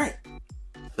 All right.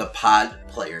 The pod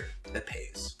player that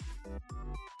pays.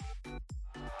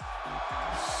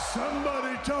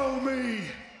 Somebody told me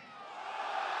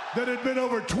that it had been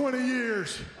over 20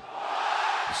 years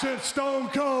since Stone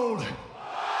Cold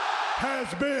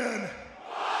has been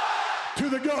to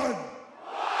the Garden.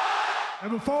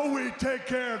 And before we take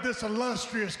care of this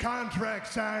illustrious contract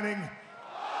signing,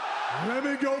 let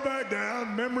me go back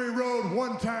down memory road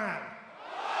one time.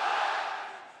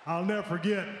 I'll never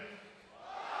forget.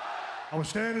 I was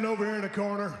standing over here in the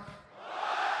corner,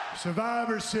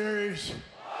 Survivor Series.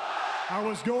 I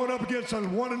was going up against the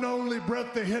one and only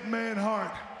Bret the Hitman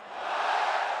Hart.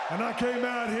 And I came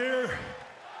out here,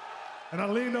 and I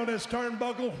leaned on this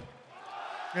turnbuckle,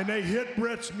 and they hit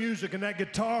Bret's music, and that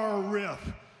guitar riff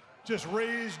just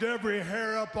raised every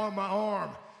hair up on my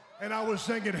arm. And I was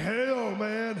thinking, hell,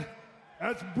 man,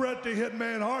 that's Bret the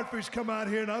Hitman Hart who's come out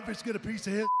here, and I'm just get a piece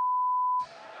of his.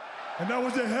 And that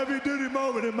was a heavy-duty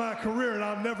moment in my career, and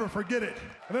I'll never forget it.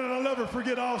 And then I'll never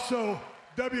forget also,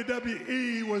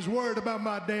 WWE was worried about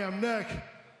my damn neck.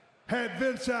 Had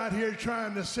Vince out here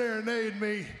trying to serenade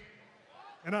me.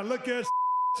 And I looked at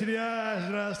in the eyes,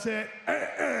 and I said,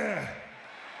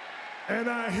 And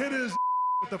I hit his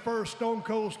with the first Stone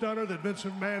Cold Stunner that Vince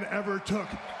McMahon ever took.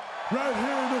 Right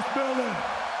here in this building.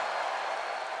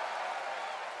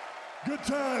 Good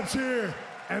times here,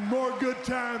 and more good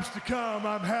times to come.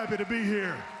 I'm happy to be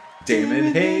here.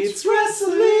 Damon hates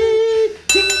wrestling.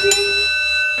 Ding, ding.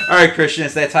 All right, Christian,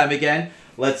 it's that time again.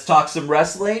 Let's talk some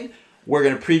wrestling. We're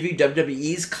going to preview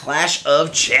WWE's Clash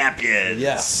of Champions.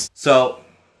 Yes. So,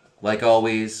 like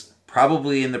always,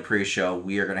 probably in the pre-show,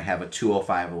 we are going to have a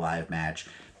 205 Live match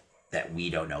that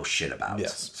we don't know shit about.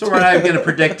 Yes. So we're not even going to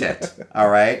predict it. All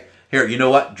right? Here, you know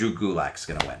what? Drew Gulak's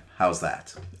going to win. How's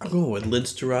that? I'm going with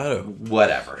Lince Dorado.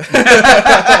 Whatever.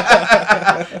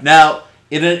 Now,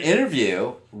 in an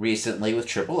interview recently with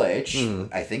Triple H,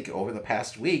 I think over the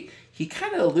past week, he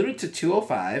kind of alluded to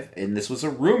 205, and this was a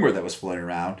rumor that was floating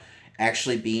around,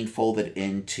 actually being folded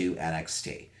into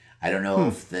NXT. I don't know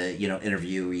if the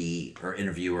interviewee or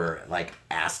interviewer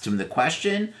asked him the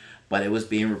question, but it was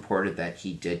being reported that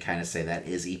he did kind of say that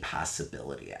is a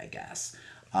possibility, I guess.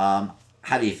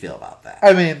 How do you feel about that?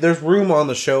 I mean, there's room on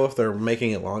the show if they're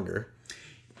making it longer.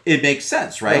 It makes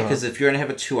sense, right? Because if you're going to have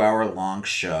a 2-hour long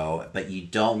show, but you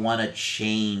don't want to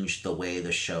change the way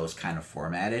the show is kind of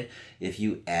formatted, if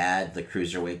you add the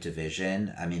Cruiserweight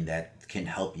division, I mean, that can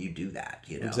help you do that.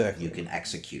 Exactly. You can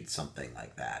execute something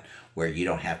like that where you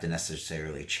don't have to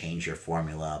necessarily change your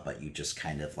formula, but you just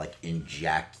kind of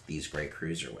inject these great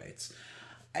Cruiserweights.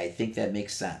 I think that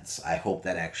makes sense. I hope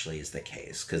that actually is the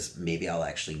case, because maybe I'll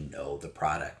actually know the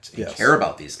product and care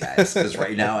about these guys, because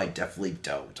right now I definitely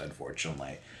don't,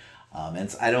 unfortunately.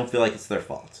 And I don't feel like it's their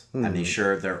fault. I mean,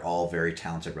 sure, they're all very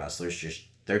talented wrestlers.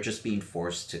 They're just being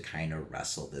forced to kind of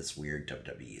wrestle this weird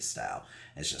WWE style.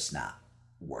 It's just not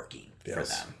working for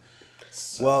them.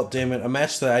 So. Well, Damon, a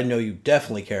match that I know you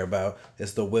definitely care about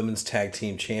is the Women's Tag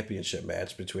Team Championship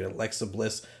match between Alexa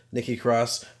Bliss, Nikki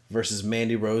Cross versus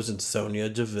Mandy Rose and Sonya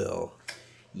Deville.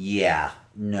 Yeah.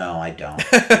 No, I don't.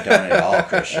 I don't at all,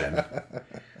 Christian.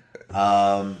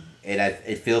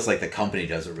 It feels like the company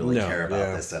doesn't really care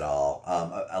about this at all.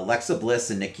 Alexa Bliss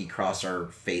and Nikki Cross are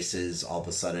faces all of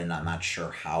a sudden. I'm not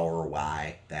sure how or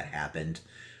why that happened.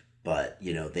 But,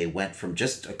 they went from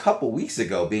just a couple weeks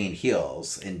ago being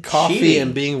heels and cheating.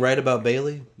 And being right about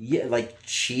Bayley? Yeah,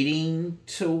 cheating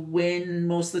to win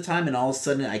most of the time. And all of a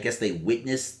sudden, I guess they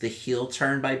witnessed the heel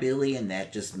turn by Bayley, and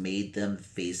that just made them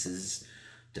faces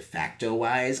de facto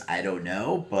wise. I don't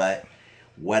know, but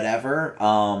whatever.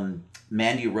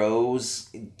 Mandy Rose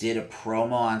did a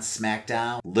promo on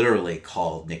SmackDown, literally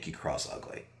called Nikki Cross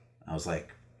ugly. I was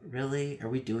like, really? Are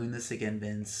we doing this again,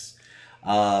 Vince?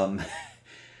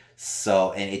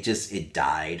 So, and it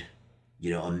died,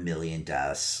 a million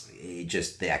deaths.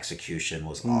 The execution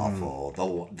was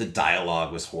awful. The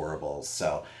dialogue was horrible.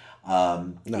 So,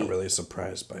 not really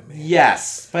surprised by me.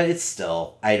 Yes, but it's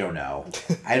still, I don't know.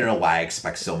 I don't know why I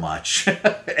expect so much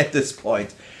at this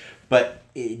point. But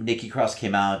Nikki Cross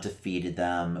came out, defeated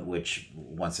them, which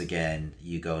once again,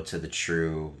 you go to the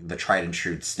tried and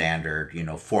true standard,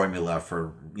 formula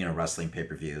for, wrestling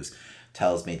pay-per-views.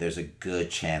 tells me there's a good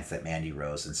chance that Mandy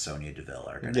Rose and Sonya Deville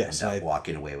are going to end up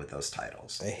walking away with those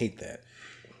titles. I hate that.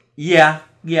 Yeah.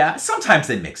 Sometimes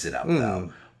they mix it up,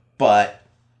 though. But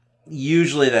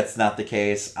usually that's not the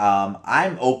case.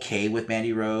 I'm okay with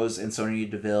Mandy Rose and Sonya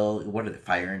Deville. What are they?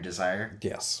 Fire and Desire?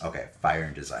 Yes. Okay, Fire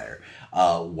and Desire.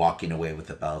 Walking away with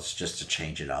the belts just to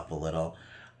change it up a little.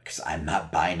 Because I'm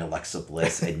not buying Alexa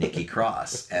Bliss and Nikki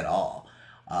Cross at all.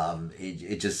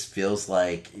 It just feels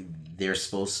like they're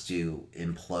supposed to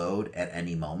implode at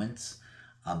any moment,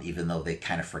 even though they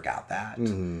kind of forgot that.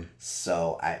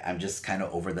 So I'm just kind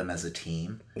of over them as a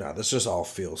team. No, this just all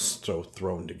feels so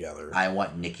thrown together. I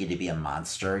want Nikki to be a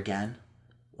monster again.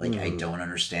 Like, I don't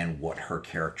understand what her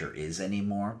character is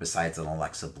anymore, besides an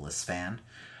Alexa Bliss fan.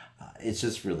 It's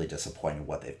just really disappointing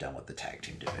what they've done with the tag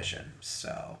team division.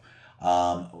 So...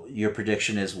 your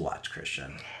prediction is what,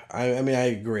 Christian? I mean, I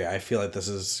agree. I feel like this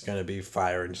is going to be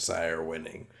Fire and Desire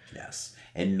winning. Yes.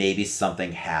 And maybe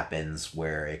something happens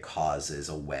where it causes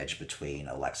a wedge between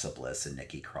Alexa Bliss and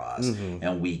Nikki Cross.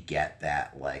 And we get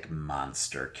that, like,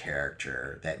 monster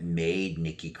character that made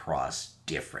Nikki Cross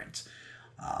different.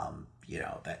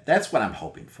 That's what I'm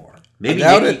hoping for. Maybe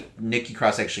Nikki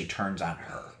Cross actually turns on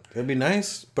her. It'd be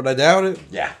nice, but I doubt it.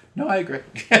 Yeah. No, I agree.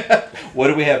 What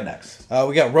do we have next?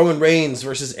 We got Roman Reigns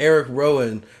versus Eric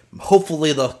Rowan.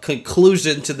 Hopefully the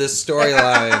conclusion to this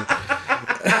storyline.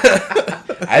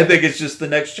 I think it's just the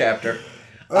next chapter.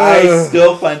 I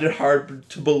still find it hard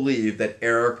to believe that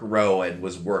Eric Rowan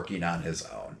was working on his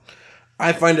own.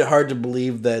 I find it hard to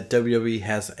believe that WWE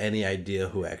has any idea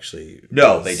who actually...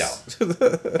 No, they don't.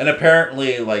 And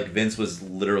apparently, like, Vince was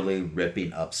literally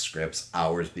ripping up scripts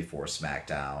hours before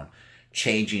SmackDown,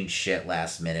 changing shit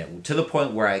last minute, to the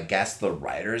point where I guess the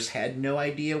writers had no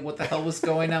idea what the hell was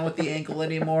going on with the angle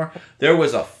anymore. There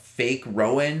was a fake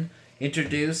Rowan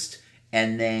introduced,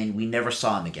 and then we never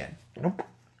saw him again. Nope.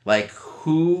 Like,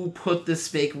 who put this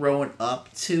fake Rowan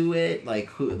up to it? Like,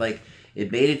 who... Like... It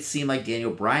made it seem like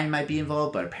Daniel Bryan might be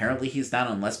involved, but apparently he's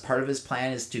not, unless part of his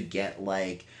plan is to get,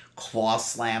 like, claw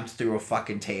slammed through a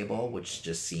fucking table, which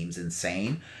just seems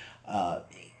insane. I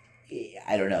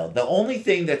don't know. The only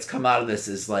thing that's come out of this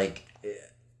is, like,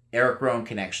 Eric Rowan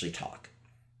can actually talk.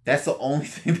 That's the only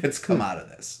thing that's come out of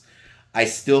this. I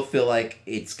still feel like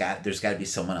there's got to be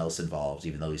someone else involved,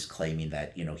 even though he's claiming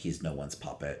that, he's no one's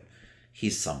puppet.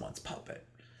 He's someone's puppet.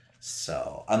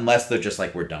 So, unless they're just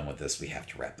like, we're done with this, we have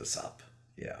to wrap this up.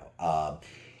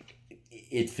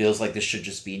 It feels like this should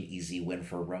just be an easy win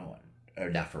for Rowan. Or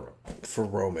not for Rowan. For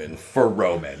Roman. For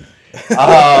Roman.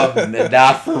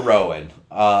 Not for Rowan.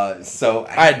 So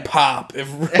I'd pop if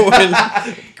Rowan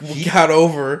got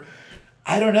over.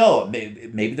 I don't know.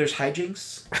 Maybe there's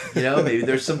hijinks. Maybe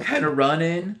there's some kind of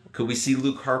run-in. Could we see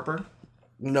Luke Harper?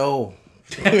 No.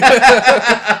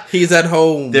 He's at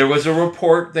home. There was a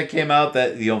report that came out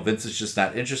that Vince is just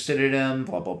not interested in him.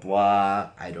 Blah blah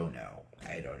blah. I don't know.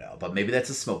 But maybe that's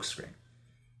a smokescreen.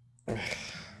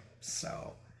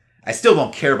 So I still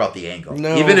don't care about the angle,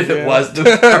 even if it was the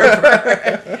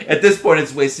Harper. At this point,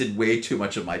 it's wasted way too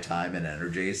much of my time and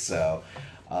energy. So,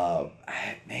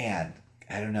 man,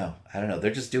 I don't know.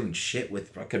 They're just doing shit with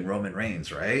fucking Roman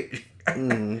Reigns, right? I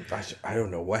don't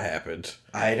know what happened.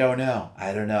 I don't know.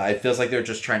 It feels like they're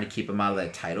just trying to keep him out of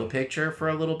that title picture for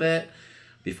a little bit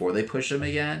before they push him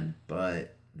again,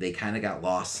 but they kind of got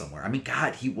lost somewhere. I mean,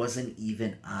 God, he wasn't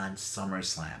even on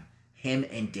SummerSlam. Him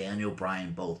and Daniel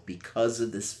Bryan both, because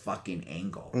of this fucking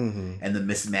angle and the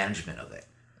mismanagement of it.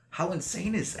 How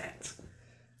insane is that?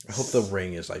 I hope the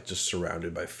ring is like just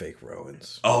surrounded by fake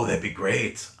Rowans. Oh, that'd be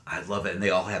great. I'd love it. And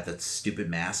they all have that stupid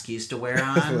mask he used to wear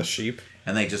on. The sheep.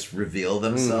 And they just reveal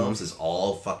themselves as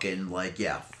all fucking, like,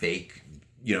 fake,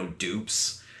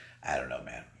 dupes. I don't know,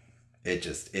 man.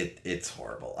 It's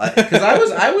horrible. Because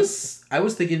I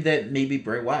was thinking that maybe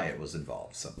Bray Wyatt was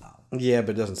involved somehow. Yeah,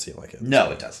 but it doesn't seem like it. No,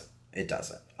 it doesn't. It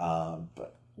doesn't.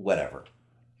 But whatever.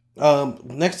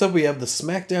 Next up, we have the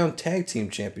SmackDown Tag Team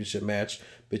Championship match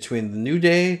between the New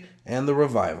Day and the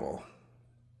Revival.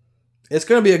 It's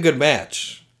going to be a good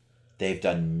match. They've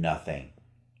done nothing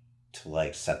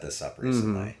to set this up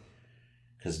recently,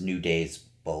 because New Day's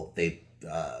both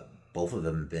of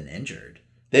them have been injured.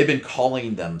 They've been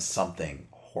calling them something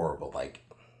horrible, like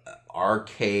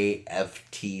RKFTC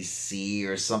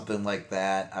or something like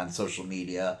that on social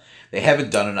media. They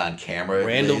haven't done it on camera.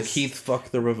 Randall Keith fuck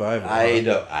the Revival. I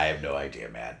have no idea,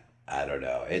 man. I don't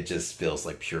know. It just feels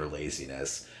like pure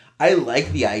laziness. I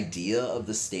like the idea of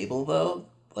the stable, though.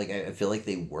 I feel like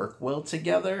they work well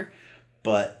together,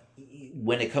 but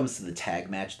when it comes to the tag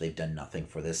match, they've done nothing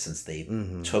for this since they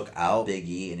took out Big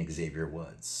E and Xavier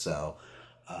Woods. So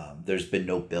there's been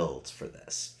no build for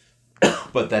this.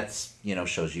 But that's,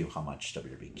 shows you how much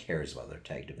WWE cares about their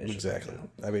tag division. Exactly.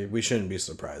 I mean, we shouldn't be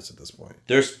surprised at this point.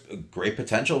 There's great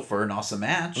potential for an awesome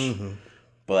match. Mm-hmm.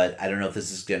 But I don't know if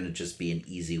this is going to just be an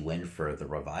easy win for the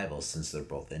Revival since they're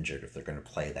both injured, if they're going to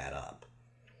play that up.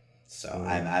 So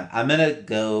I'm going to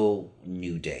go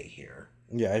New Day here.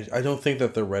 Yeah, I don't think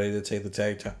that they're ready to take the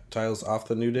tag titles off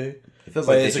the New Day. It feels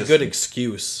but like it's a good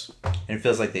excuse. And it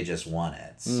feels like they just won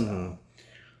it. So. Mm-hmm.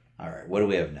 All right, what do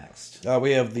we have next?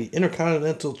 We have the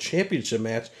Intercontinental Championship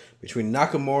match between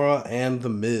Nakamura and The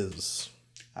Miz.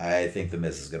 I think The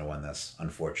Miz is going to win this,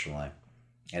 unfortunately.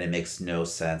 And it makes no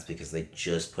sense because they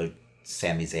just put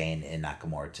Sami Zayn and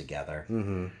Nakamura together.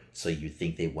 Mm-hmm. So you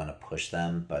think they want to push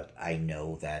them, but I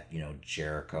know that,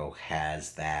 Jericho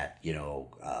has that,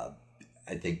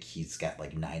 I think he's got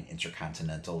like 9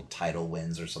 Intercontinental title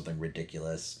wins or something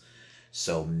ridiculous.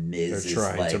 So Miz is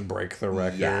trying to break the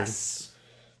record. Yes,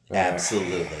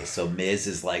 absolutely. So Miz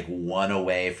is like 1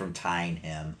 away from tying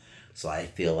him. So I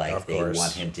feel like they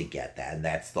want him to get that. And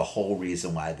that's the whole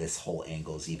reason why this whole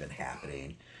angle is even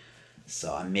happening.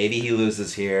 So maybe he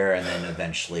loses here and then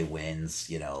eventually wins,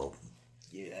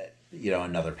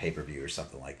 another pay-per-view or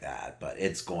something like that. But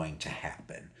it's going to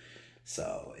happen.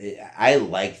 So I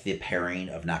like the pairing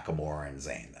of Nakamura and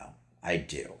Zayn, though. I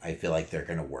do. I feel like they're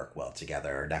going to work well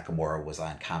together. Nakamura was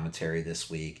on commentary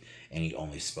this week, and he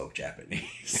only spoke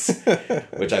Japanese,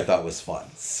 which I thought was fun.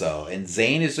 So, and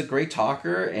Zayn is a great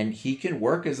talker, and he can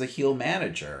work as a heel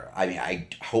manager. I mean, I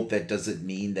hope that doesn't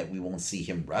mean that we won't see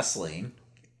him wrestling.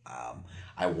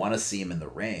 I want to see him in the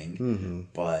ring,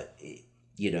 but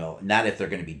not if they're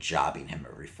going to be jobbing him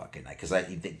every fucking night. Because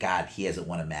God, he hasn't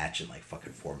won a match in like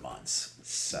fucking 4 months.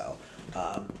 So,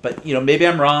 but maybe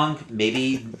I'm wrong.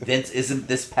 Maybe Vince isn't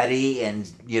this petty, and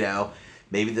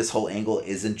maybe this whole angle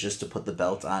isn't just to put the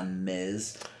belt on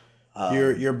Miz.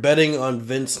 You're betting on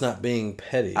Vince not being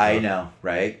petty. I know,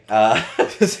 right?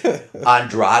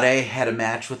 Andrade had a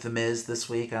match with the Miz this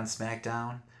week on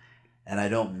SmackDown. And I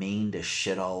don't mean to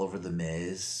shit all over the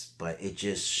Miz, but it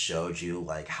just showed you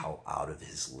like how out of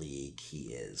his league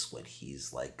he is when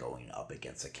he's like going up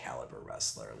against a caliber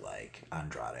wrestler like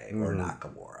Andrade or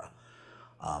Nakamura.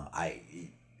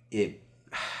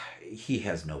 He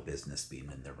has no business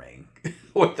being in the ring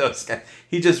with those guys.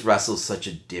 He just wrestles such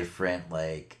a different,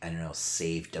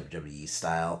 safe WWE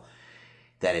style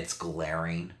that it's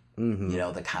glaring.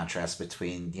 The contrast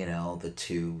between the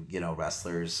two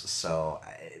wrestlers. So.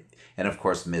 And of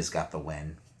course, Miz got the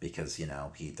win because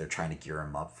they're trying to gear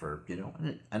him up for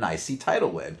an IC title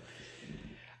win.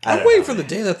 I'm waiting for the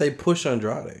day that they push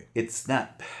Andrade. It's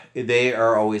not. They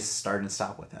are always start and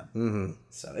stop with him. Mm-hmm.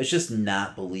 So it's just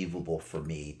not believable for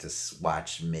me to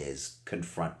watch Miz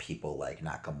confront people like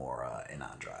Nakamura and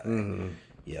Andrade. Mm-hmm.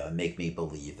 Make me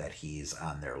believe that he's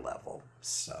on their level.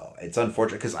 So it's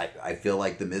unfortunate because I feel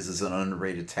like the Miz is an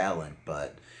underrated talent,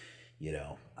 but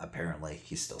apparently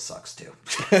he still sucks too.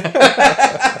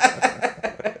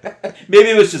 Maybe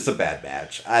it was just a bad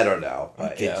match. I don't know.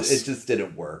 But it just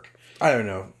didn't work. I don't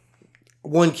know.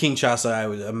 One Kinshasa, I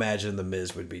would imagine the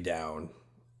Miz would be down.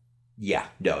 Yeah.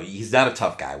 No, he's not a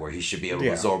tough guy where he should be able to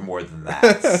absorb more than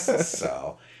that.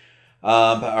 So, but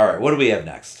all right. What do we have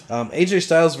next? AJ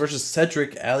Styles versus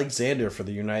Cedric Alexander for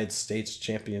the United States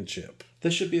Championship.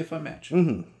 This should be a fun match.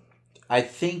 Mm-hmm. I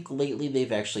think lately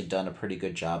they've actually done a pretty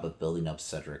good job of building up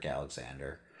Cedric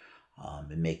Alexander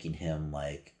and making him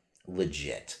like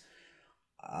legit.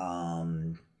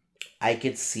 I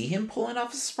could see him pulling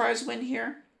off a surprise win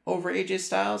here over AJ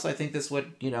Styles. I think this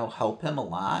would, help him a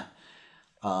lot.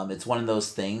 It's one of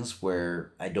those things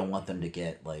where I don't want them to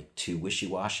get like too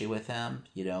wishy-washy with him.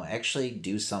 Actually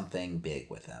do something big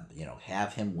with him.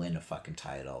 Have him win a fucking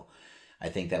title. I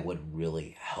think that would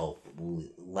really help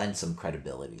lend some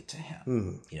credibility to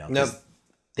him. Because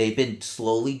they've been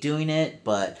slowly doing it,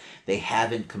 but they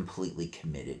haven't completely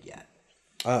committed yet.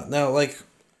 Now,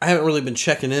 I haven't really been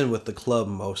checking in with the club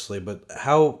mostly, but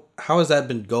how has that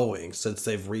been going since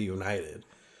they've reunited?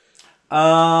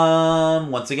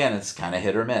 Once again, it's kind of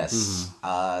hit or miss.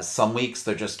 Some weeks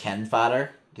they're just Ken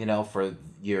fodder, for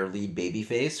your lead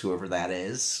babyface, whoever that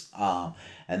is.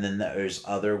 And then there's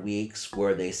other weeks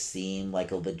where they seem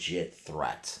like a legit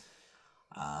threat,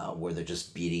 where they're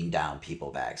just beating down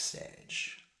people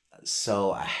backstage.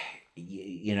 So,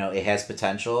 it has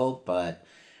potential, but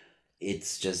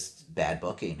it's just bad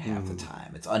booking half the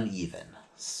time. It's uneven.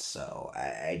 So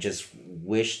I just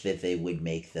wish that they would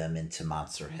make them into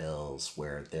Monster Hills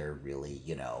where they're really,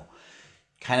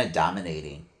 kind of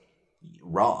dominating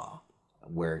Raw,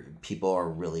 where people are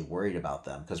really worried about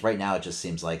them. Because right now it just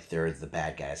seems like they're the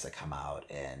bad guys that come out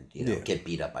and, get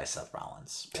beat up by Seth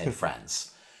Rollins and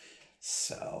friends.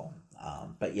 So,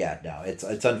 but yeah, no, it's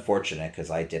unfortunate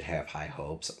because I did have high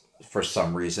hopes for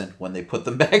some reason when they put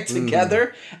them back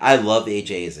together. I love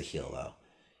AJ as a heel though.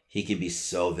 He can be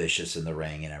so vicious in the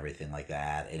ring and everything like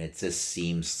that, and it just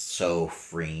seems so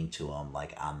freeing to him,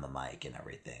 like on the mic and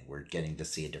everything. We're getting to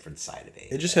see a different side of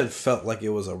AJ. It just had felt like it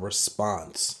was a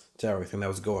response to everything that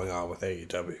was going on with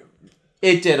AEW.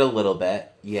 It did a little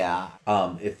bit, yeah.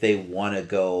 If they want to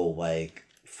go like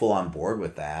full on board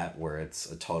with that, where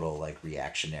it's a total like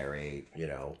reactionary,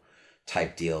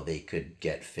 type deal, they could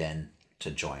get Finn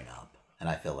to join up, and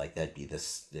I feel like that'd be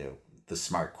the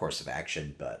smart course of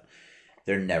action, but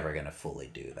they're never going to fully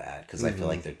do that because I feel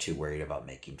like they're too worried about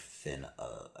making Finn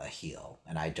a heel,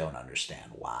 and I don't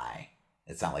understand why.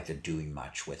 It's not like they're doing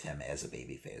much with him as a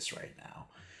babyface right now.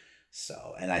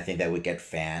 So, and I think that would get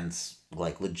fans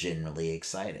like legitimately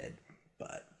excited,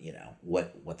 but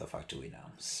what the fuck do we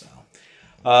know? So,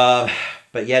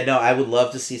 but yeah, no, I would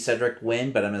love to see Cedric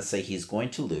win, but I'm going to say he's going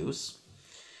to lose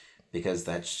because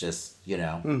that's just,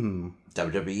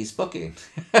 WWE's booking.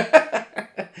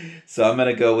 So I'm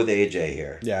going to go with AJ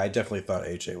here. Yeah, I definitely thought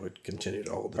AJ would continue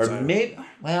to hold the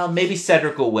title. Maybe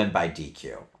Cedric will win by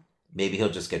DQ. Maybe he'll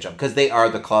just get jumped because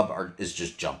the club is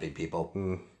just jumping people.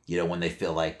 When they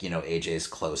feel like, AJ is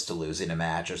close to losing a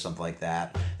match or something like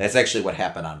that. That's actually what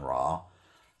happened on Raw.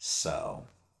 So,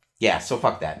 yeah, so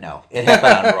fuck that. No, it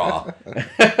happened on Raw.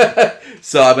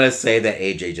 So I'm going to say that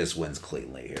AJ just wins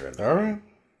cleanly here.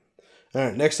 All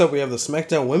right, next up we have the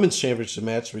SmackDown Women's Championship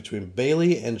match between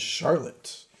Bayley and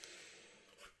Charlotte.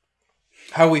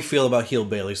 How we feel about heel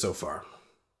Bayley so far?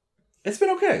 It's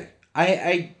been okay.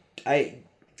 I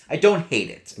don't hate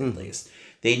it, at least.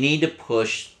 They need to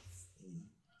push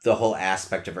the whole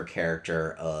aspect of her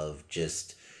character of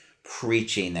just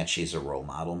preaching that she's a role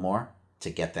model more to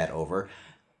get that over.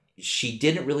 She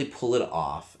didn't really pull it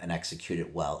off and execute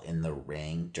it well in the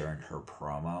ring during her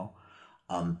promo.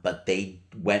 But they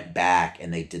went back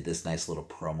and they did this nice little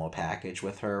promo package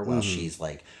with her while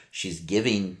she's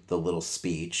giving the little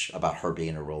speech about her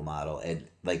being a role model, and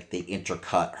like they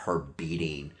intercut her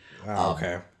beating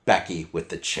Becky with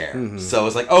the chair. So it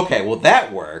was like, okay, well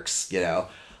that works,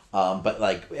 but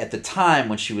like at the time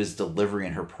when she was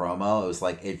delivering her promo, it was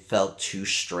like it felt too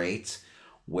straight,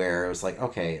 where it was like,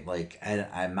 okay, like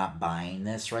I'm not buying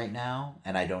this right now,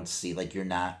 and I don't see like you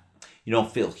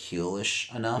don't feel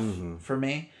heelish enough for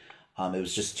me. It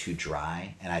was just too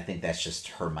dry, and I think that's just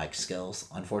her mic skills,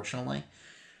 unfortunately.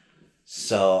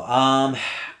 So,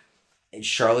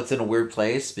 Charlotte's in a weird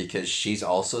place because she's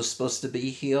also supposed to be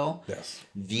heel. Yes.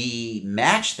 The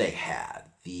match they had,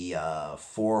 the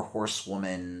 4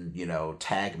 horsewoman,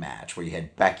 tag match where you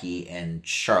had Becky and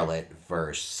Charlotte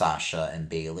versus Sasha and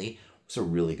Bayley, was a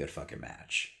really good fucking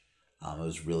match. It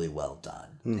was really well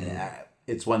done. And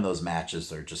it's one of those matches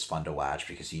that are just fun to watch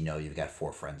because you've got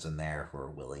 4 friends in there who are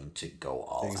willing to go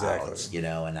all out,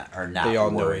 and are not. They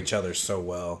all know each other so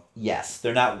well. Yes,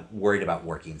 they're not worried about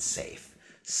working safe.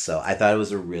 So I thought it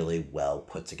was a really well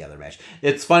put together match.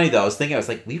 It's funny though. I was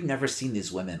like, we've never seen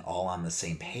these women all on the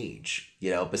same page.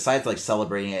 Besides like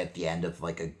celebrating it at the end of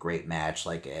like a great match,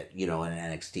 like at an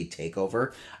NXT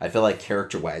takeover. I feel like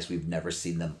character wise, we've never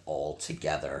seen them all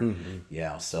together.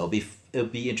 So it'll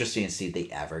be interesting to see if they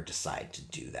ever decide to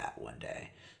do that one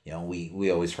day. We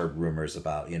always heard rumors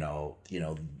about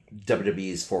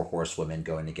WWE's 4 horsewomen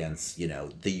going against the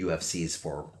UFC's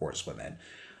 4 horsewomen.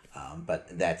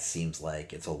 But that seems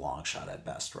like it's a long shot at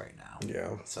best right now.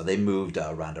 Yeah. So they moved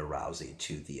Ronda Rousey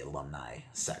to the alumni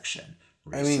section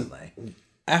recently. I mean,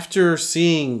 after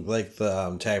seeing like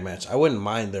the tag match, I wouldn't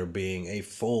mind there being a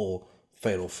full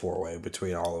fatal 4-way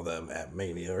between all of them at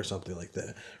Mania or something like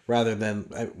that. Rather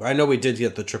than, I know we did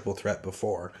get the triple threat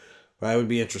before, but I would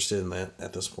be interested in that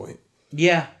at this point.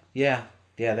 Yeah.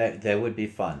 That would be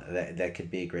fun. That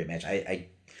could be a great match. I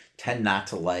tend not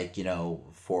to like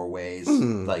 4 ways,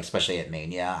 like especially at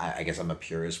Mania. I guess I'm a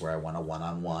purist where I want a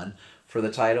 1-on-1 for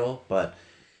the title, but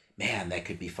man, that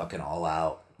could be fucking all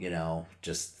out.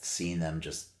 Just seeing them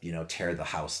just tear the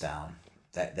house down.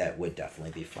 That would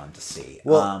definitely be fun to see.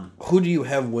 Well, who do you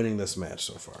have winning this match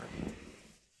so far?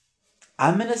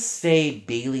 I'm gonna say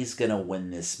Bayley's gonna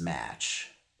win this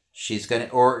match. She's gonna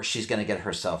get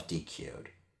herself DQ'd.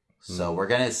 So we're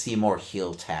going to see more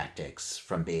heel tactics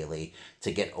from Bayley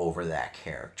to get over that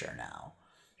character now.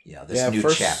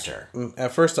 Chapter.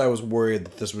 At first I was worried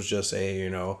that this was just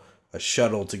a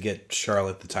shuttle to get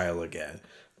Charlotte the title again.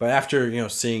 But after,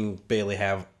 seeing Bayley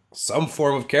have some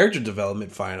form of character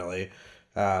development finally,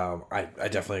 I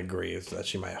definitely agree that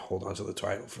she might hold on to the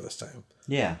title for this time.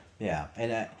 Yeah.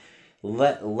 And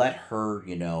let her,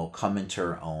 come into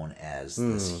her own as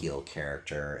this heel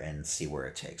character and see where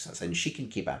it takes us. And she can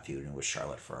keep on feuding with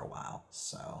Charlotte for a while.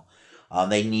 So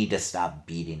they need to stop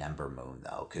beating Ember Moon,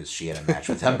 though, because she had a match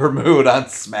with Ember Moon on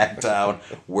SmackDown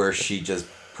where she just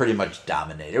pretty much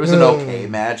dominated. It was an okay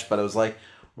match, but it was like,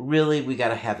 really, we got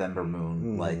to have Ember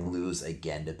Moon lose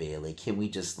again to Bayley? Can we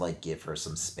just give her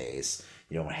some space?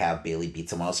 Have Bayley beat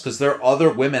someone else, because there are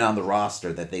other women on the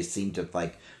roster that they seem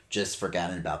to just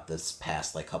forgotten about this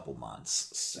past couple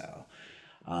months. So,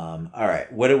 all right,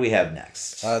 what do we have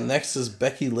next? Next is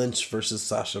Becky Lynch versus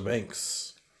Sasha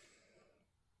Banks.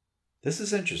 This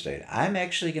is interesting. I'm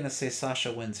actually going to say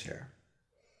Sasha wins here.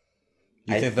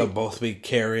 You think they'll both be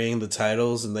carrying the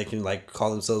titles and they can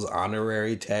call themselves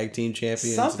honorary tag team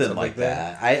champions? Something like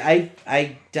that.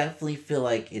 I definitely feel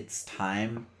like it's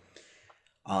time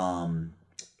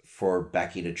for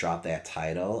Becky to drop that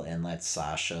title and let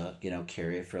Sasha,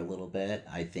 carry it for a little bit.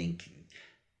 I think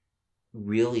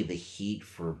really the heat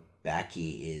for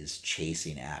Becky is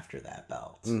chasing after that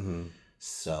belt. Mm-hmm.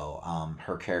 So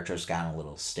her character's gotten a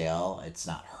little stale. It's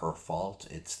not her fault.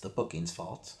 It's the booking's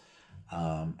fault.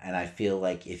 And I feel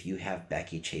like if you have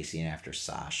Becky chasing after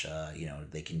Sasha,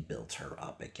 they can build her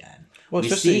up again. Well, we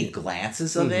see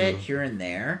glances of it here and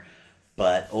there,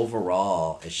 but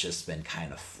overall, it's just been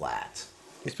kind of flat.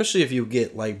 Especially if you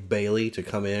get Bayley to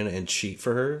come in and cheat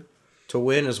for her to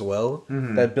win as well.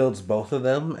 Mm-hmm. That builds both of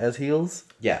them as heels.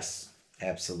 Yes,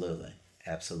 absolutely.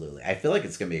 Absolutely. I feel like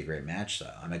it's going to be a great match,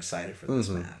 though. I'm excited for this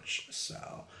match.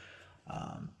 So,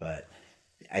 but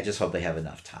I just hope they have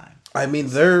enough time. I mean,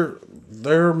 their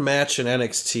match in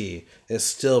NXT is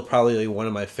still probably one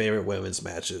of my favorite women's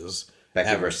matches.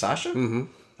 Becky versus Sasha? Mm-hmm.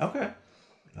 Okay.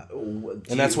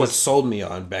 And that's what sold me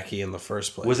on Becky in the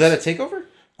first place. Was that a takeover?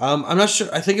 I'm not sure.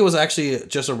 I think it was actually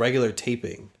just a regular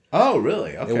taping. Oh,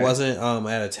 really? Okay. It wasn't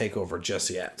at a takeover just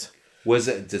yet.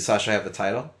 Did Sasha have the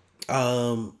title?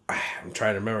 I'm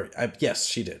trying to remember. Yes,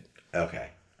 she did. Okay.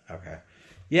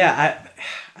 Yeah,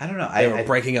 I don't know. They were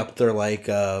breaking up their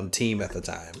team at the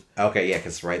time. Okay, yeah,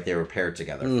 because they were paired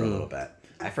together for a little bit.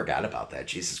 I forgot about that.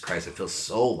 Jesus Christ, it feels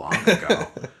so long ago.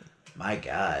 My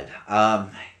God.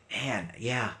 Man,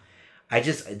 yeah.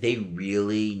 They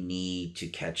really need to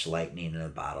catch lightning in a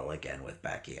bottle again with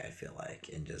Becky, I feel like.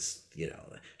 And just,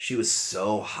 she was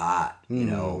so hot,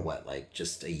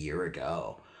 just a year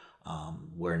ago.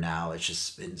 Where now it's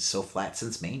just been so flat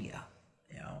since Mania.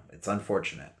 It's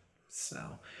unfortunate. So,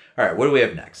 all right, what do we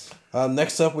have next?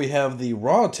 Next up, we have the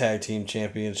Raw Tag Team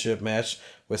Championship match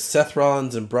with Seth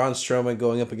Rollins and Braun Strowman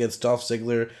going up against Dolph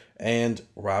Ziggler and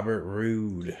Robert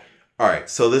Roode. All right,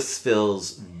 so this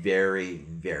feels very,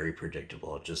 very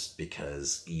predictable just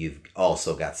because you've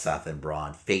also got Seth and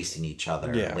Braun facing each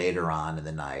other later on in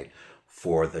the night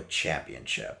for the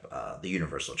championship, the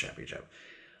Universal Championship.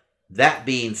 That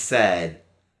being said,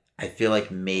 I feel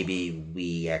like maybe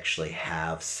we actually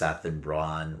have Seth and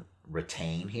Braun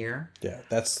retain here. Yeah,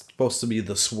 that's supposed to be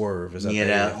the swerve, is that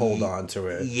they hold on to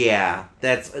it. Yeah,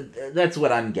 that's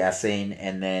what I'm guessing.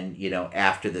 And then,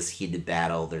 after this heated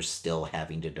battle, they're still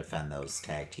having to defend those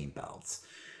tag team belts.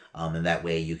 And that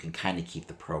way you can kind of keep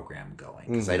the program going.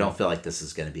 Because I don't feel like this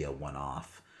is going to be a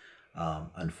one-off,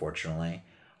 unfortunately.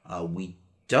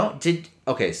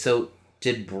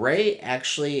 Did Bray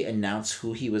actually announce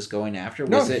who he was going after?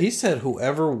 He said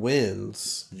whoever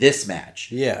wins this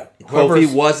match. Yeah.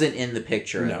 Kofi wasn't in the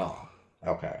picture at all.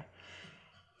 Okay.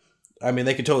 I mean,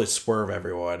 they could totally swerve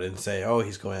everyone and say, oh,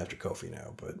 he's going after Kofi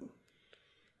now, but...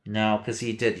 No, because I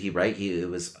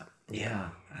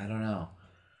don't know.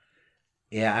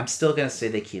 Yeah, I'm still going to say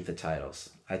they keep the titles.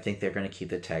 I think they're going to keep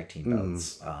the tag team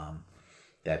belts.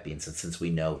 That being said, since we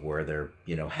know where they're,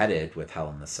 headed with Hell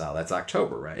in the Cell, that's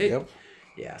October, right? Yep.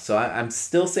 Yeah, so I'm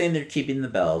still saying they're keeping the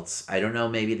belts. I don't know,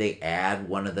 maybe they add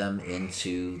one of them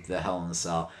into the Hell in the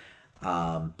Cell.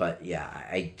 But yeah,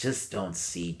 I just don't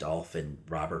see Dolph and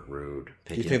Robert Roode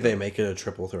picking. Do you think they make it a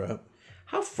triple threat?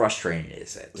 How frustrating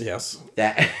is it? Yes.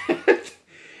 That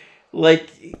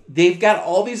they've got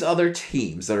all these other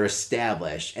teams that are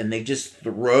established, and they just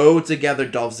throw together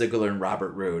Dolph Ziggler and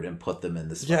Robert Roode and put them in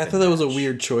this. Yeah, I thought that was a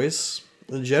weird choice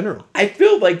in general. I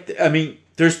feel like,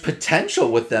 there's potential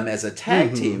with them as a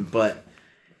tag team, but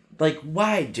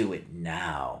why do it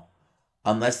now?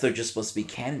 Unless they're just supposed to be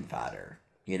cannon fodder,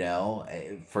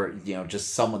 for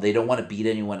just someone. They don't want to beat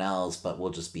anyone else, but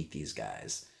we'll just beat these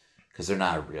guys because they're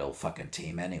not a real fucking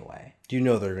team anyway. Do you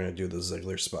know they're going to do the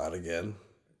Ziggler spot again?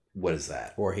 What is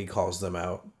that? Where he calls them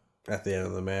out at the end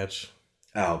of the match.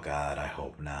 Oh, God, I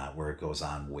hope not. Where it goes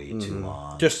on way too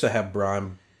long. Just to have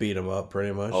Braun beat him up,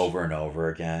 pretty much. Over and over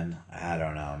again. I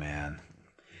don't know, man.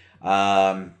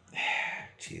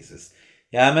 Jesus.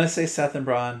 Yeah, I'm going to say Seth and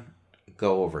Braun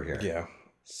go over here. Yeah.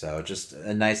 So just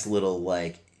a nice little,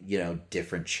 like, you know,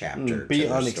 different chapter Be to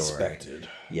their unexpected.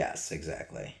 story. Yes,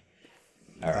 exactly.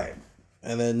 All right.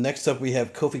 And then next up we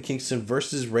have Kofi Kingston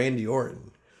versus Randy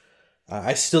Orton.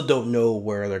 I still don't know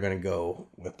where they're going to go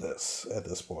with this at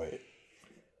this point.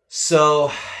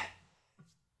 So,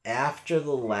 after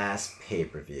the last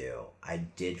pay-per-view, I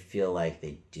did feel like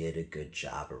they did a good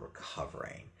job of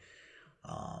recovering.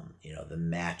 You know, the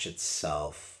match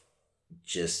itself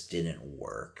just didn't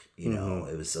work. You know,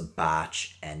 it was a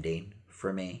botch ending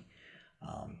for me.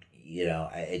 You know,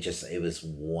 it was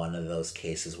one of those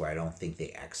cases where I don't think they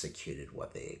executed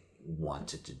what they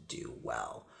wanted to do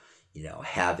well. You know,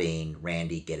 having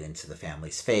Randy get into the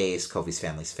family's face, Kofi's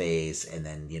family's face, and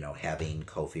then, you know, having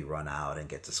Kofi run out and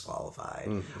get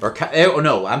disqualified.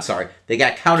 They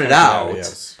got counted out,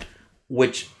 yes.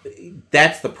 Which,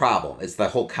 that's the problem. It's the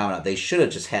whole count out. They should have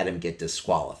just had him get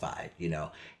disqualified, you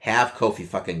know. Have Kofi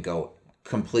fucking go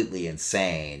completely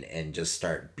insane and just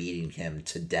start beating him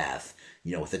to death,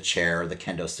 you know, with a chair or the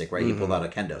kendo stick, right? He pulled out a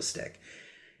kendo stick.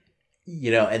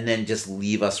 You know, and then just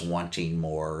leave us wanting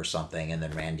more or something, and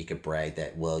then Randy could brag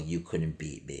that, well, you couldn't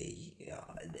beat me. You know,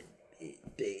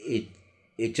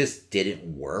 it just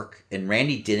didn't work, and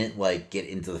Randy didn't like get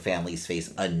into the family's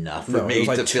face enough for me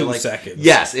to feel like 2 seconds.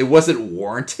 Yes, it wasn't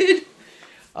warranted.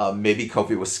 Maybe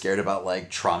Kofi was scared about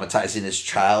like traumatizing his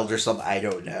child or something. I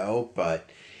don't know, but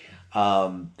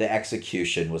the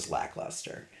execution was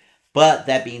lackluster. But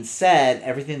that being said,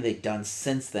 everything they've done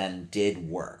since then did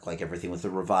work. Like everything with the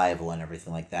revival and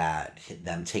everything like that.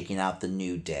 Them taking out the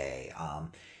New Day.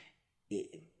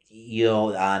 You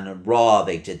know, on Raw,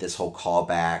 they did this whole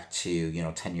callback to, you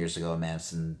know, 10 years ago in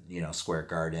Madison, you know, Square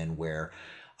Garden, where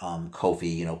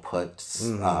Kofi, you know, puts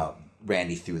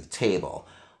Randy through the table.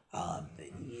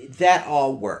 That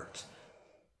all worked.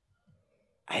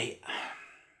 I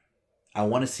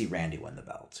want to see Randy win the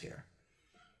belts here.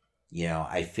 You know,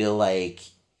 I feel like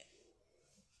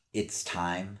it's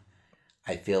time.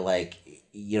 I feel like,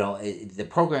 you know, the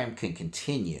program can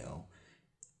continue.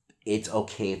 It's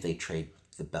okay if they trade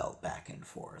the belt back and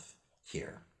forth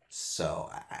here. So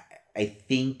I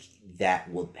think that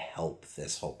will help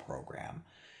this whole program.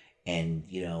 And,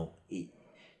 you know,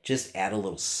 just add a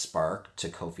little spark to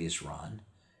Kofi's run.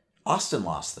 Austin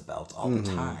lost the belt all the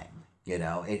time. You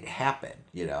know, it happened.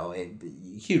 You know,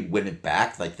 he'd win it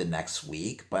back like the next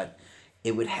week, but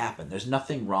it would happen. There's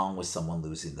nothing wrong with someone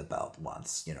losing the belt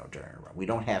once, you know, during a run. We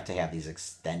don't have to have these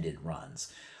extended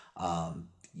runs,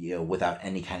 you know, without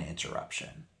any kind of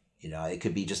interruption. You know, it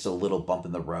could be just a little bump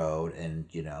in the road and,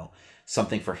 you know,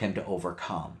 something for him to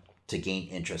overcome to gain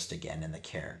interest again in the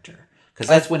character. Because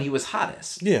that's when he was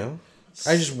hottest. Yeah.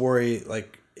 I just worry,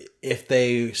 like, if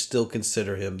they still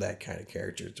consider him that kind of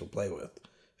character to play with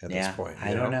at this point.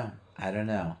 I don't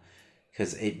know.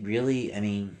 Because it really, I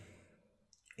mean,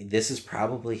 this is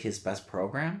probably his best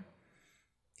program,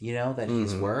 you know, that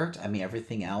he's worked. I mean,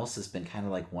 everything else has been kind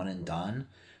of like one and done.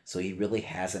 So he really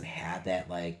hasn't had that,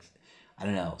 like, I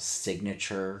don't know,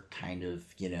 signature kind of,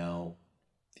 you know,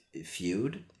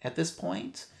 feud at this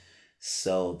point.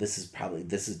 So this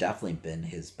has definitely been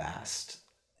his best,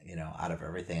 you know, out of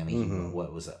everything. I mean,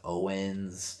 what was it?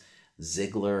 Owens,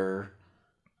 Ziggler,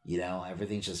 you know,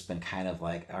 everything's just been kind of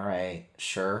like, all right,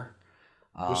 sure.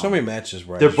 There's so many matches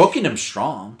where they're booking him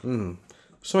strong.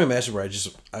 So many matches where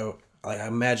I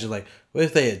imagine, like, what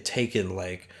if they had taken,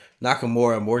 like,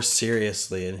 Nakamura more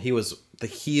seriously and he was the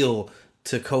heel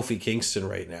to Kofi Kingston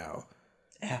right now?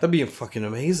 Yeah. That'd be fucking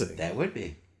amazing. That would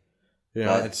be. You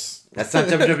know, that's not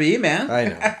WWE, man. I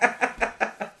know.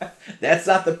 That's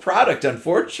not the product,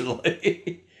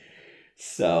 unfortunately.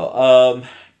 So,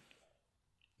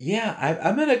 yeah,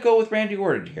 I'm going to go with Randy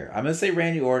Orton here. I'm going to say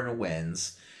Randy Orton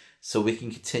wins so we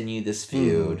can continue this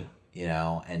feud, you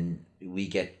know, and we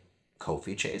get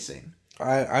Kofi chasing.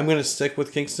 I'm going to stick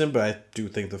with Kingston, but I do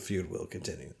think the feud will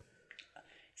continue.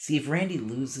 See, if Randy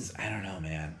loses, I don't know,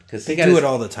 man. Because they do it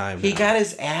all the time now. He got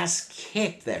his ass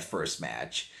kicked that first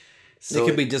match. So it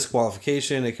could be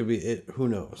disqualification. It could be it. Who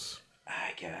knows?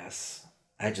 I guess.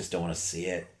 I just don't want to see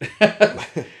it.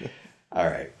 All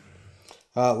right.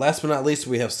 Last but not least,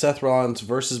 we have Seth Rollins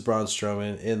versus Braun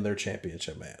Strowman in their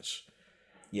championship match.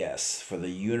 Yes, for the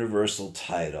Universal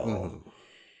title.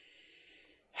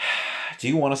 Do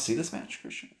you want to see this match,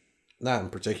 Christian? Not in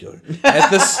particular.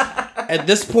 At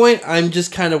this point, I'm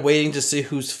just kind of waiting to see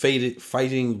who's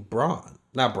fighting Braun.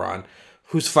 Not Braun.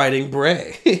 Who's fighting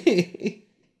Bray?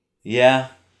 Yeah.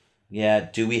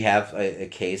 Do we have a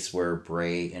case where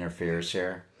Bray interferes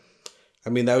here? I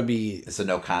mean, that would be... It's a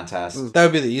no contest. That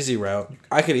would be the easy route.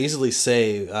 I could easily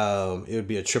say it would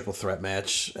be a triple threat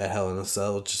match at Hell in a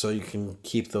Cell, just so you can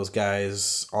keep those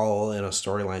guys all in a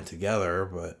storyline together,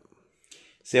 but...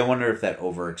 See, I wonder if that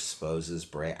overexposes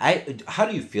Bray. How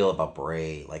do you feel about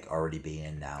Bray, like, already being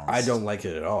announced? I don't like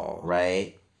it at all.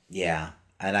 Right? Yeah.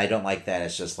 And I don't like that.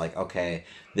 It's just like, okay,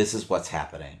 this is what's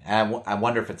happening. And I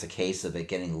wonder if it's a case of it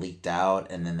getting leaked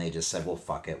out and then they just said, well,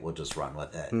 fuck it. We'll just run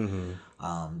with it.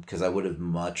 Because I would have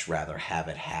much rather have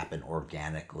it happen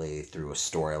organically through a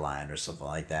storyline or something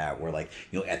like that. Where, like,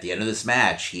 you know, at the end of this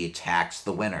match, he attacks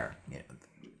the winner. You know,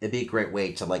 it'd be a great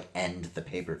way to, like, end the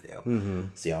pay-per-view.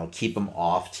 So, you know, keep him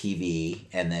off TV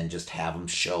and then just have him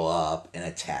show up and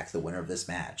attack the winner of this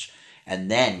match.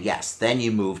 And then, yes, then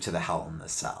you move to the Hell in the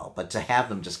Cell. But to have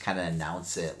them just kind of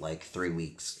announce it like 4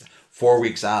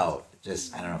 weeks out,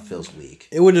 just, I don't know, feels weak.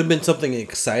 It would have been something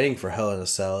exciting for Hell in a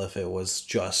Cell if it was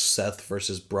just Seth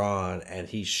versus Braun and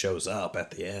he shows up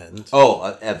at the end.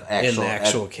 Oh, in the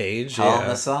actual cage. Hell in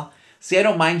the Cell? See, I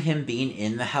don't mind him being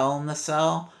in the Hell in the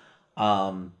Cell.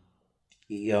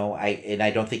 You know,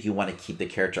 I don't think you want to keep the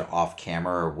character off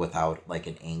camera or without like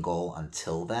an angle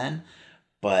until then.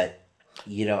 But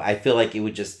you know, I feel like it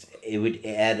would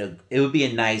be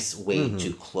a nice way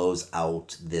to close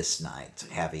out this night,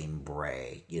 having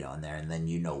Bray, you know, in there, and then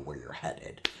you know where you're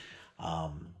headed.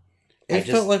 It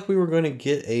felt like we were going to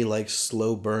get a like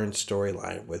slow burn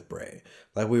storyline with Bray.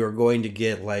 Like we were going to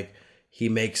get like he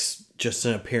makes just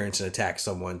an appearance and attacks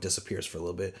someone, disappears for a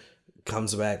little bit,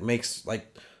 comes back, makes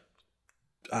like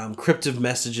cryptic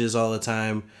messages all the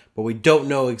time, but we don't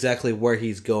know exactly where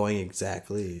he's going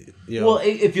exactly. You know? Well,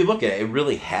 if you look at it, it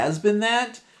really has been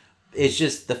that. It's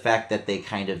just the fact that they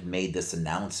kind of made this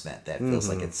announcement that feels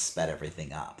like it sped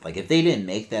everything up. Like if they didn't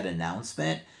make that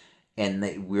announcement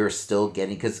and we're still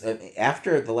getting... Because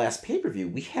after the last pay-per-view,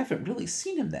 we haven't really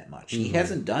seen him that much. He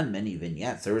hasn't done many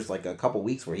vignettes. There was like a couple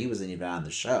weeks where he wasn't even on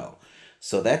the show.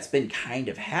 So that's been kind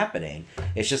of happening.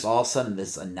 It's just all of a sudden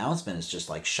this announcement is just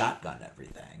like shotgun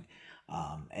everything.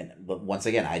 But once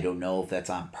again, I don't know if that's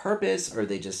on purpose or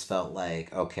they just felt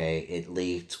like, okay, it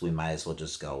leaked. We might as well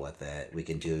just go with it. We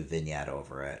can do a vignette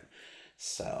over it.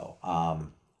 So,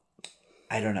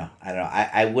 I don't know.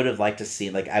 I would have liked to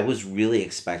see, like, I was really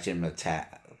expecting him to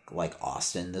attack, like,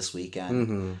 Austin this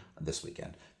weekend.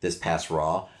 This past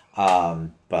Raw.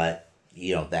 But,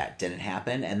 you know, that didn't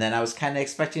happen. And then I was kind of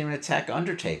expecting him to attack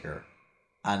Undertaker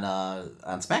on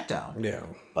SmackDown. Yeah.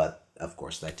 But, of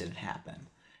course, that didn't happen.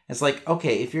 It's like,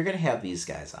 okay, if you're going to have these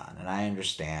guys on, and I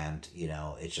understand, you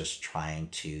know, it's just trying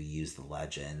to use the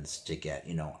legends to get,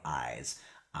 you know, eyes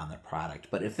on the product.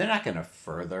 But if they're not going to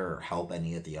further or help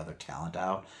any of the other talent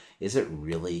out, is it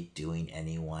really doing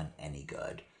anyone any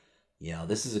good? You know,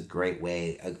 this is a great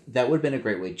way. That would have been a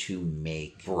great way to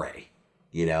make Bray,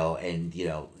 you know, and, you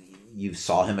know, you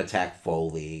saw him attack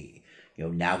Foley. You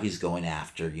know, now he's going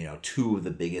after, you know, two of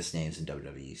the biggest names in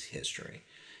WWE's history.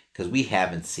 Because we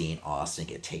haven't seen Austin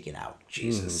get taken out,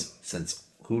 since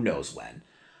who knows when.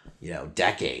 You know,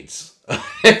 decades.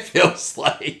 It feels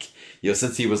like, you know,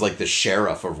 since he was like the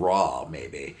sheriff of Raw,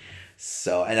 maybe.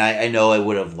 So, and I know it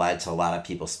would have led to a lot of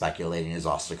people speculating, is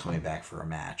Austin coming back for a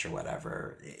match or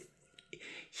whatever.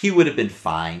 He would have been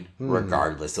fine,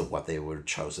 regardless of what they would have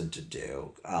chosen to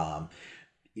do.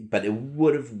 But it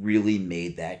would have really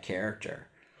made that character.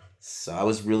 So I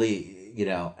was really, you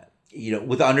know,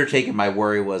 with Undertaker, my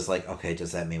worry was like, okay,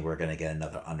 does that mean we're going to get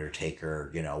another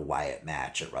Undertaker, you know, Wyatt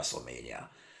match at WrestleMania?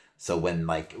 So when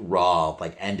like Raw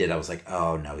like ended, I was like,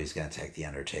 oh no, he's going to take the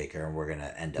Undertaker and we're going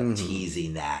to end up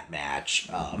teasing that match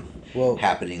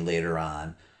happening later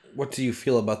on. What do you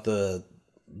feel about the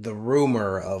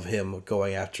rumor of him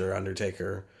going after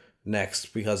Undertaker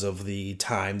next because of the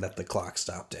time that the clock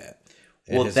stopped at?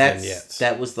 Well,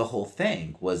 that was the whole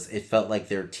thing. Was it felt like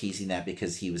they're teasing that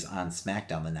because he was on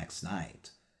SmackDown the next night.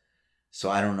 So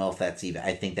I don't know if that's even...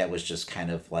 I think that was just kind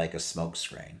of like a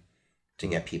smokescreen to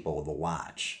get people to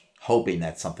watch, hoping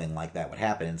that something like that would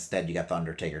happen. Instead, you got the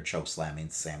Undertaker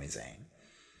chokeslamming Sami Zayn.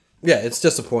 Yeah, it's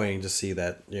disappointing to see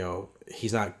that, you know,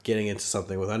 he's not getting into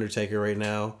something with Undertaker right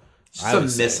now. It's a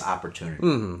missed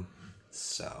opportunity.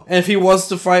 So, and if he was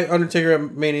to fight Undertaker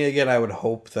at Mania again, I would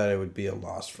hope that it would be a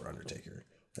loss for Undertaker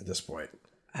at this point.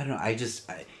 I don't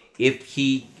know. If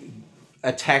he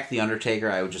attacked the Undertaker,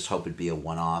 I would just hope it'd be a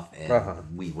one-off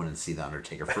and we wouldn't see the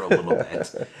Undertaker for a little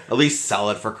bit. At least sell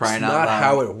it for crying out loud. Not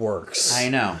how it works. I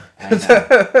know.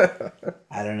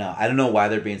 I don't know. I don't know why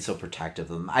they're being so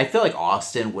protective of him. I feel like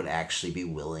Austin would actually be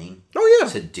willing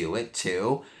to do it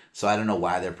too. So I don't know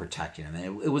why they're protecting him.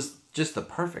 And it was just the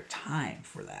perfect time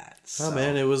for that. So. Oh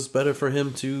man, it was better for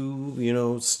him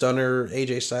to, stunner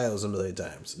AJ Styles a million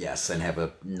times. Yes, and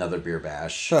have another beer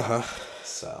bash. Uh-huh.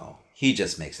 So he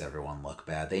just makes everyone look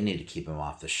bad. They need to keep him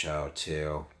off the show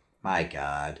too. My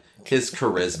God, his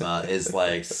charisma is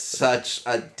like such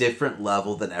a different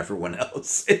level than everyone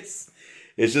else. It's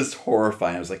just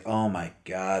horrifying. I was like, oh my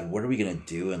God, what are we going to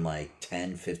do in like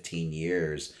 10, 15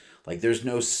 years? Like there's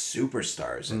no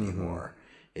superstars anymore.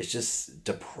 It's just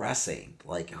depressing.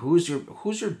 Like who's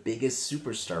your biggest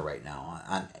superstar right now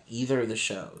on either of the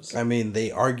shows? I mean,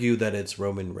 they argue that it's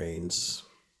Roman Reigns.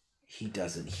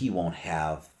 He won't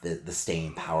have the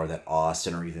staying power that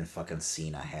Austin or even fucking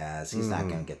Cena has. He's not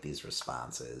going to get these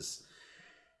responses.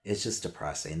 It's just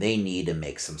depressing. They need to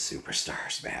make some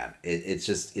superstars, man. It's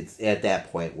at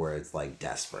that point where it's like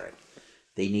desperate.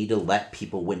 They need to let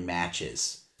people win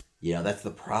matches. That's the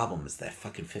problem, is that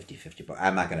fucking 50-50.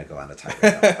 I'm not going to go on the title.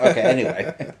 Okay,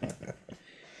 anyway.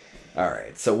 All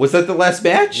right. So was that the last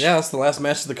match? Yeah, that's the last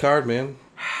match of the card, man.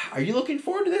 Are you looking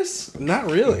forward to this? Not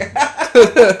really.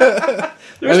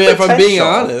 If I'm being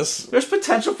honest. There's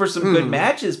potential for some good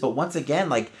matches, but once again,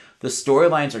 like, the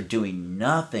storylines are doing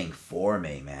nothing for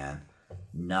me, man.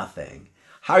 Nothing.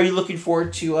 How are you looking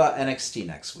forward to NXT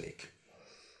next week?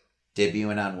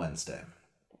 Debuting on Wednesday.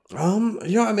 I'm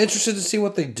interested to see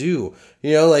what they do.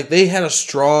 They had a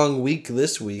strong week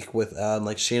this week with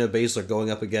Shayna Baszler going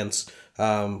up against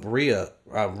Rhea.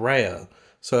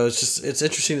 So it's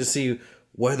interesting to see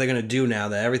what they're gonna do now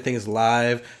that everything is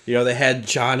live. They had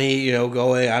Johnny,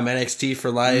 going, I'm NXT for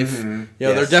life.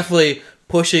 They're definitely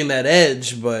pushing that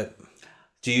edge, but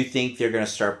do you think they're gonna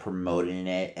start promoting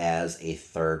it as a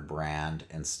third brand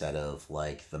instead of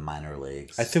like the minor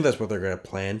leagues? I think that's what they're gonna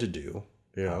plan to do.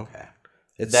 Okay.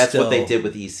 That's what they did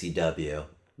with ECW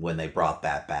when they brought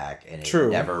that back, and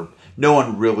no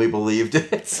one really believed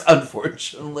it,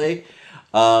 unfortunately.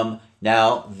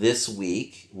 Now, this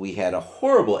week, we had a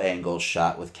horrible angle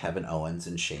shot with Kevin Owens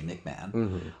and Shane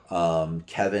McMahon.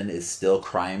 Kevin is still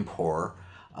crying poor,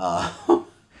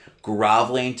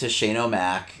 groveling to Shane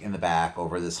O'Mac in the back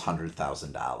over this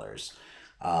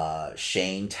 $100,000.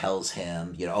 Shane tells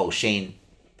him, Shane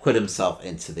put himself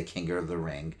into the King of the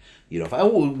Ring,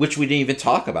 which we didn't even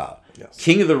talk about. Yes.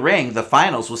 King of the Ring, the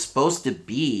finals, was supposed to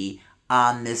be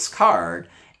on this card,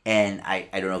 and I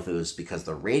don't know if it was because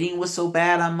the rating was so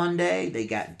bad on Monday, they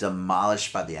got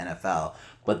demolished by the NFL,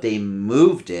 but they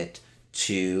moved it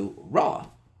to Raw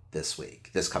this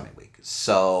coming week.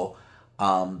 So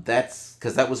that's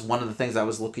because that was one of the things I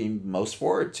was looking most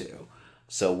forward to.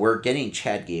 So we're getting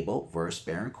Chad Gable versus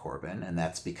Baron Corbin, and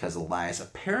that's because Elias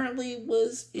apparently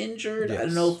was injured. Yes. I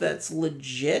don't know if that's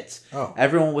legit. Oh.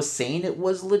 Everyone was saying it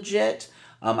was legit.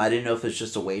 I didn't know if it's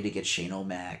just a way to get Shane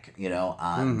O'Mac,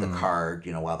 on the card,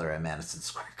 while they're at Madison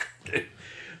Square Garden.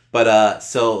 But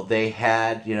so they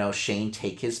had, Shane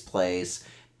take his place,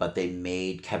 but they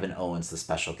made Kevin Owens the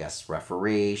special guest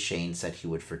referee. Shane said he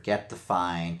would forget the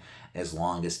fine as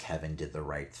long as Kevin did the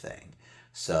right thing.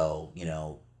 So,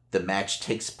 the match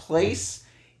takes place.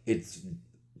 It's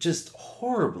just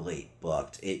horribly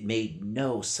booked. It made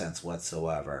no sense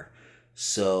whatsoever.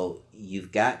 So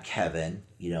you've got Kevin,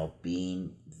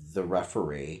 being the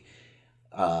referee.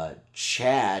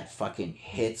 Chad fucking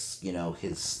hits,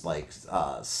 his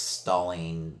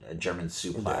stalling German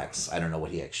suplex. I don't know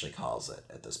what he actually calls it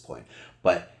at this point.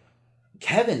 But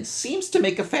Kevin seems to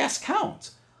make a fast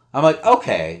count. I'm like,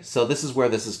 okay, so this is where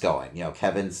this is going.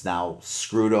 Kevin's now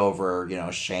screwed over,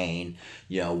 Shane.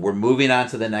 We're moving on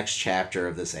to the next chapter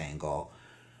of this angle.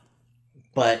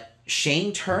 But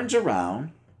Shane turns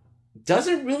around,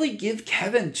 doesn't really give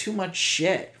Kevin too much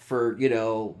shit for,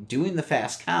 doing the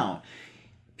fast count.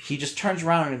 He just turns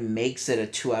around and makes it a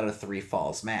 2 out of 3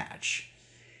 falls match.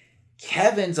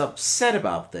 Kevin's upset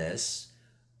about this,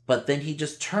 but then he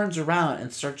just turns around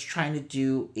and starts trying to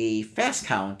do a fast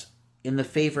count in the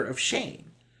favor of Shane.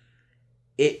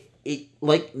 It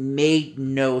made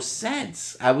no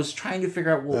sense. I was trying to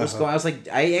figure out what was going on. I was like,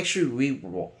 I actually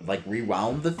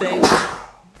rewound the thing.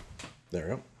 There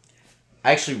we go.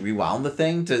 I actually rewound the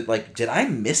thing to did I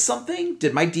miss something?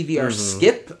 Did my DVR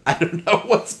skip? I don't know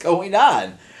what's going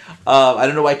on. I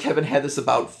don't know why Kevin had this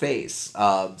about face.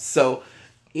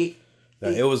 It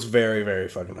was very, very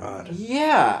fucking odd.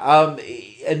 Yeah.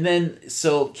 And then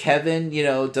so Kevin,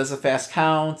 does a fast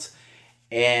count.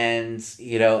 And,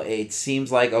 it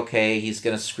seems like, okay, he's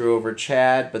going to screw over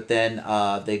Chad, but then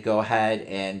they go ahead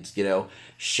and,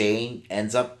 Shane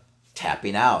ends up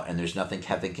tapping out, and there's nothing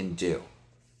Kevin can do.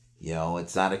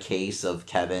 It's not a case of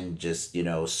Kevin just,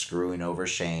 screwing over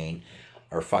Shane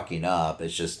or fucking up.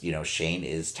 It's just, Shane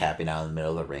is tapping out in the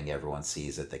middle of the ring. Everyone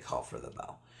sees it. They call for the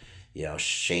bell.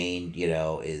 Shane,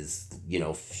 is,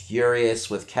 furious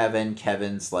with Kevin.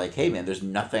 Kevin's like, hey, man, there's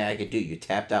nothing I could do. You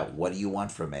tapped out. What do you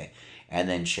want from me? And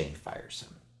then Shane fires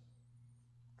him.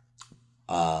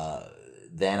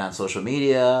 Then on social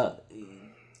media,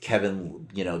 Kevin,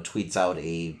 tweets out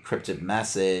a cryptic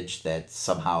message that's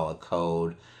somehow a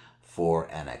code for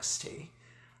NXT.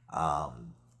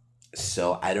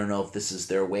 So I don't know if this is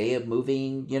their way of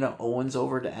moving, Owens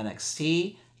over to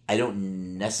NXT. I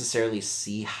don't necessarily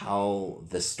see how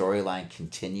the storyline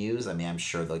continues. I mean, I'm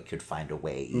sure they could find a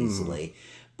way easily.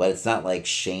 But it's not like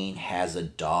Shane has a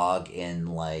dog in,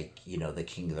 the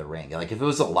King of the Ring. Like, if it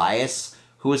was Elias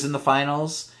who was in the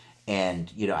finals, and,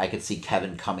 I could see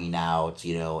Kevin coming out,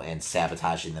 and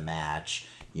sabotaging the match,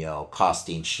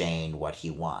 costing Shane what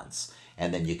he wants.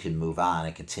 And then you can move on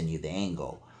and continue the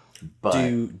angle.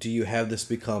 But do you have this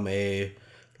become a,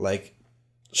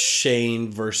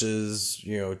 Shane versus,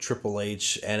 Triple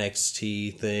H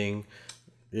NXT thing,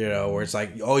 where it's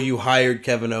like, oh, you hired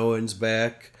Kevin Owens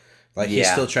back.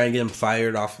 He's still trying to get him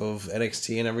fired off of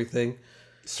NXT and everything.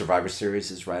 Survivor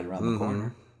Series is right around the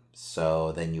corner.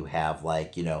 So then you have,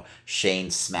 Shane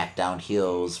SmackDown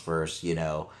heels versus,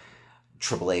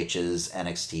 Triple H's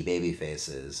NXT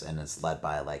babyfaces, and it's led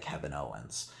by, Kevin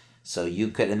Owens. So you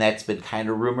could, and that's been kind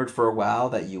of rumored for a while,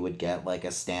 that you would get a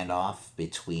standoff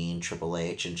between Triple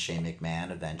H and Shane McMahon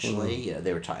eventually.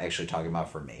 They were actually talking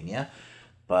about for Mania,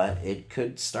 but it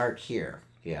could start here.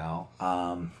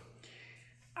 I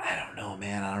don't know,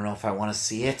 man. I don't know if I want to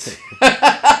see it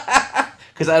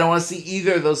because I don't want to see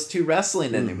either of those two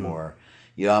wrestling anymore.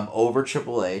 I'm over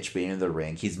Triple H being in the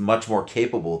ring. He's much more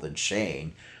capable than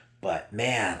Shane. But,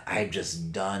 man, I'm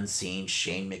just done seeing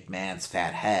Shane McMahon's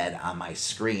fat head on my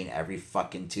screen every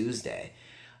fucking Tuesday.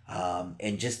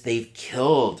 And just they've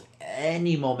killed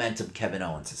any momentum Kevin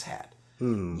Owens has had.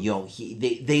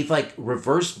 They've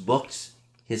reverse booked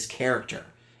his character.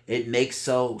 It makes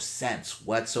no sense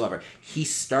whatsoever. He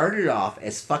started off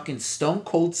as fucking Stone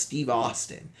Cold Steve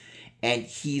Austin. And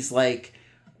he's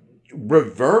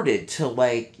reverted to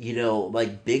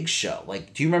Big Show.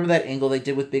 Do you remember that angle they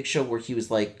did with Big Show where he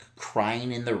was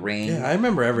crying in the ring? Yeah, I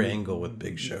remember every angle with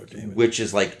Big Show, David. Which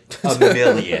is a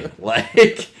million.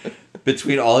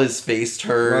 Between all his face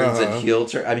turns and heel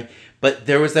turns. I mean, but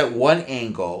there was that one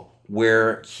angle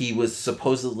where he was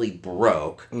supposedly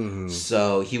broke.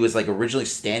 So he was originally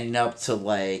standing up to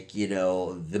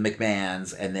the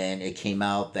McMahons, and then it came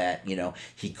out that,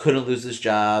 he couldn't lose his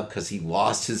job because he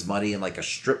lost his money in a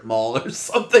strip mall or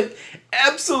something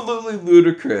absolutely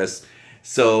ludicrous.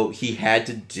 So he had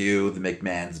to do the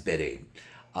McMahon's bidding.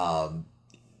 I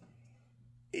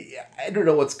don't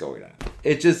know what's going on.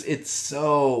 It's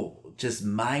so just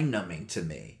mind numbing to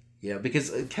me,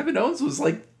 because Kevin Owens was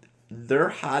their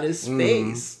hottest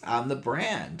face on the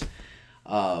brand.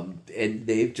 And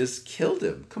they've just killed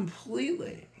him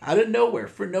completely out of nowhere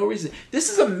for no reason.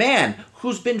 This is a man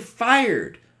who's been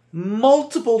fired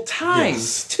multiple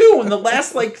times too in the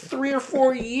last 3 or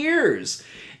 4 years,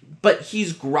 but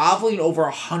he's groveling over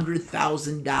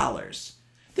 $100,000.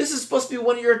 This is supposed to be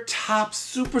one of your top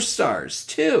superstars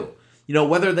too,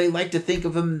 whether they like to think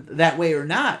of him that way or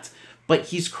not. But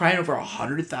he's crying over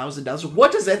 $100,000.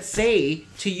 What does that say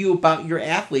to you about your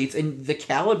athletes and the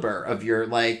caliber of your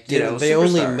they superstars?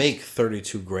 Only make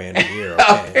 $32,000 a year.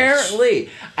 Okay? Apparently,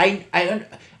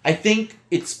 I think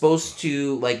it's supposed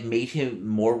to make him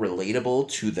more relatable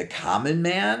to the common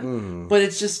man, but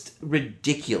it's just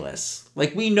ridiculous.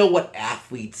 We know what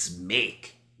athletes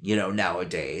make,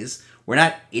 nowadays. We're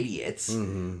not idiots. We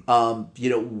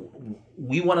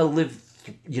want to live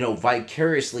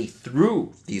vicariously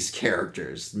through these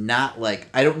characters, not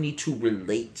I don't need to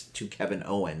relate to Kevin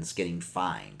Owens getting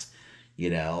fined,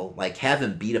 have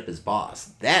him beat up his boss.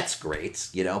 That's great.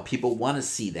 People want to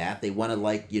see that. They want to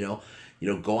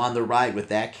go on the ride with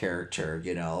that character,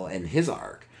 and his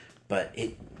arc. But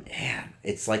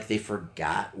it's they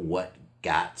forgot what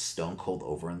got Stone Cold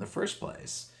over in the first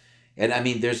place. And I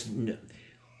mean,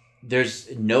 there's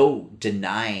no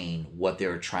denying what they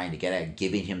were trying to get at,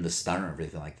 giving him the stunner and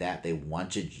everything like that. They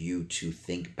wanted you to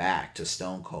think back to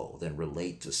Stone Cold and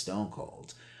relate to Stone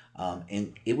Cold.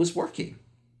 And it was working,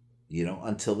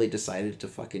 until they decided to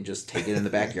fucking just take it in the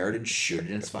backyard and shoot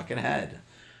it in its fucking head.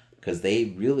 Because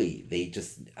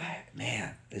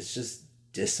it's just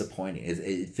disappointing.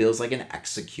 It feels like an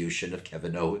execution of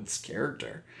Kevin Owens'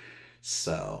 character.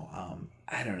 So,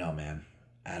 I don't know, man.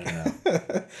 I don't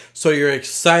know. So you're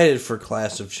excited for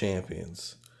Clash of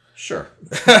Champions? Sure.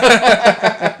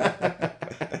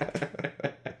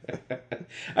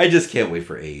 I just can't wait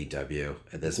for AEW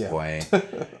at this point.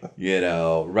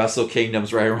 Wrestle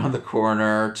Kingdom's right around the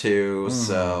corner too.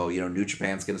 So, New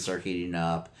Japan's going to start heating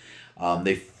up.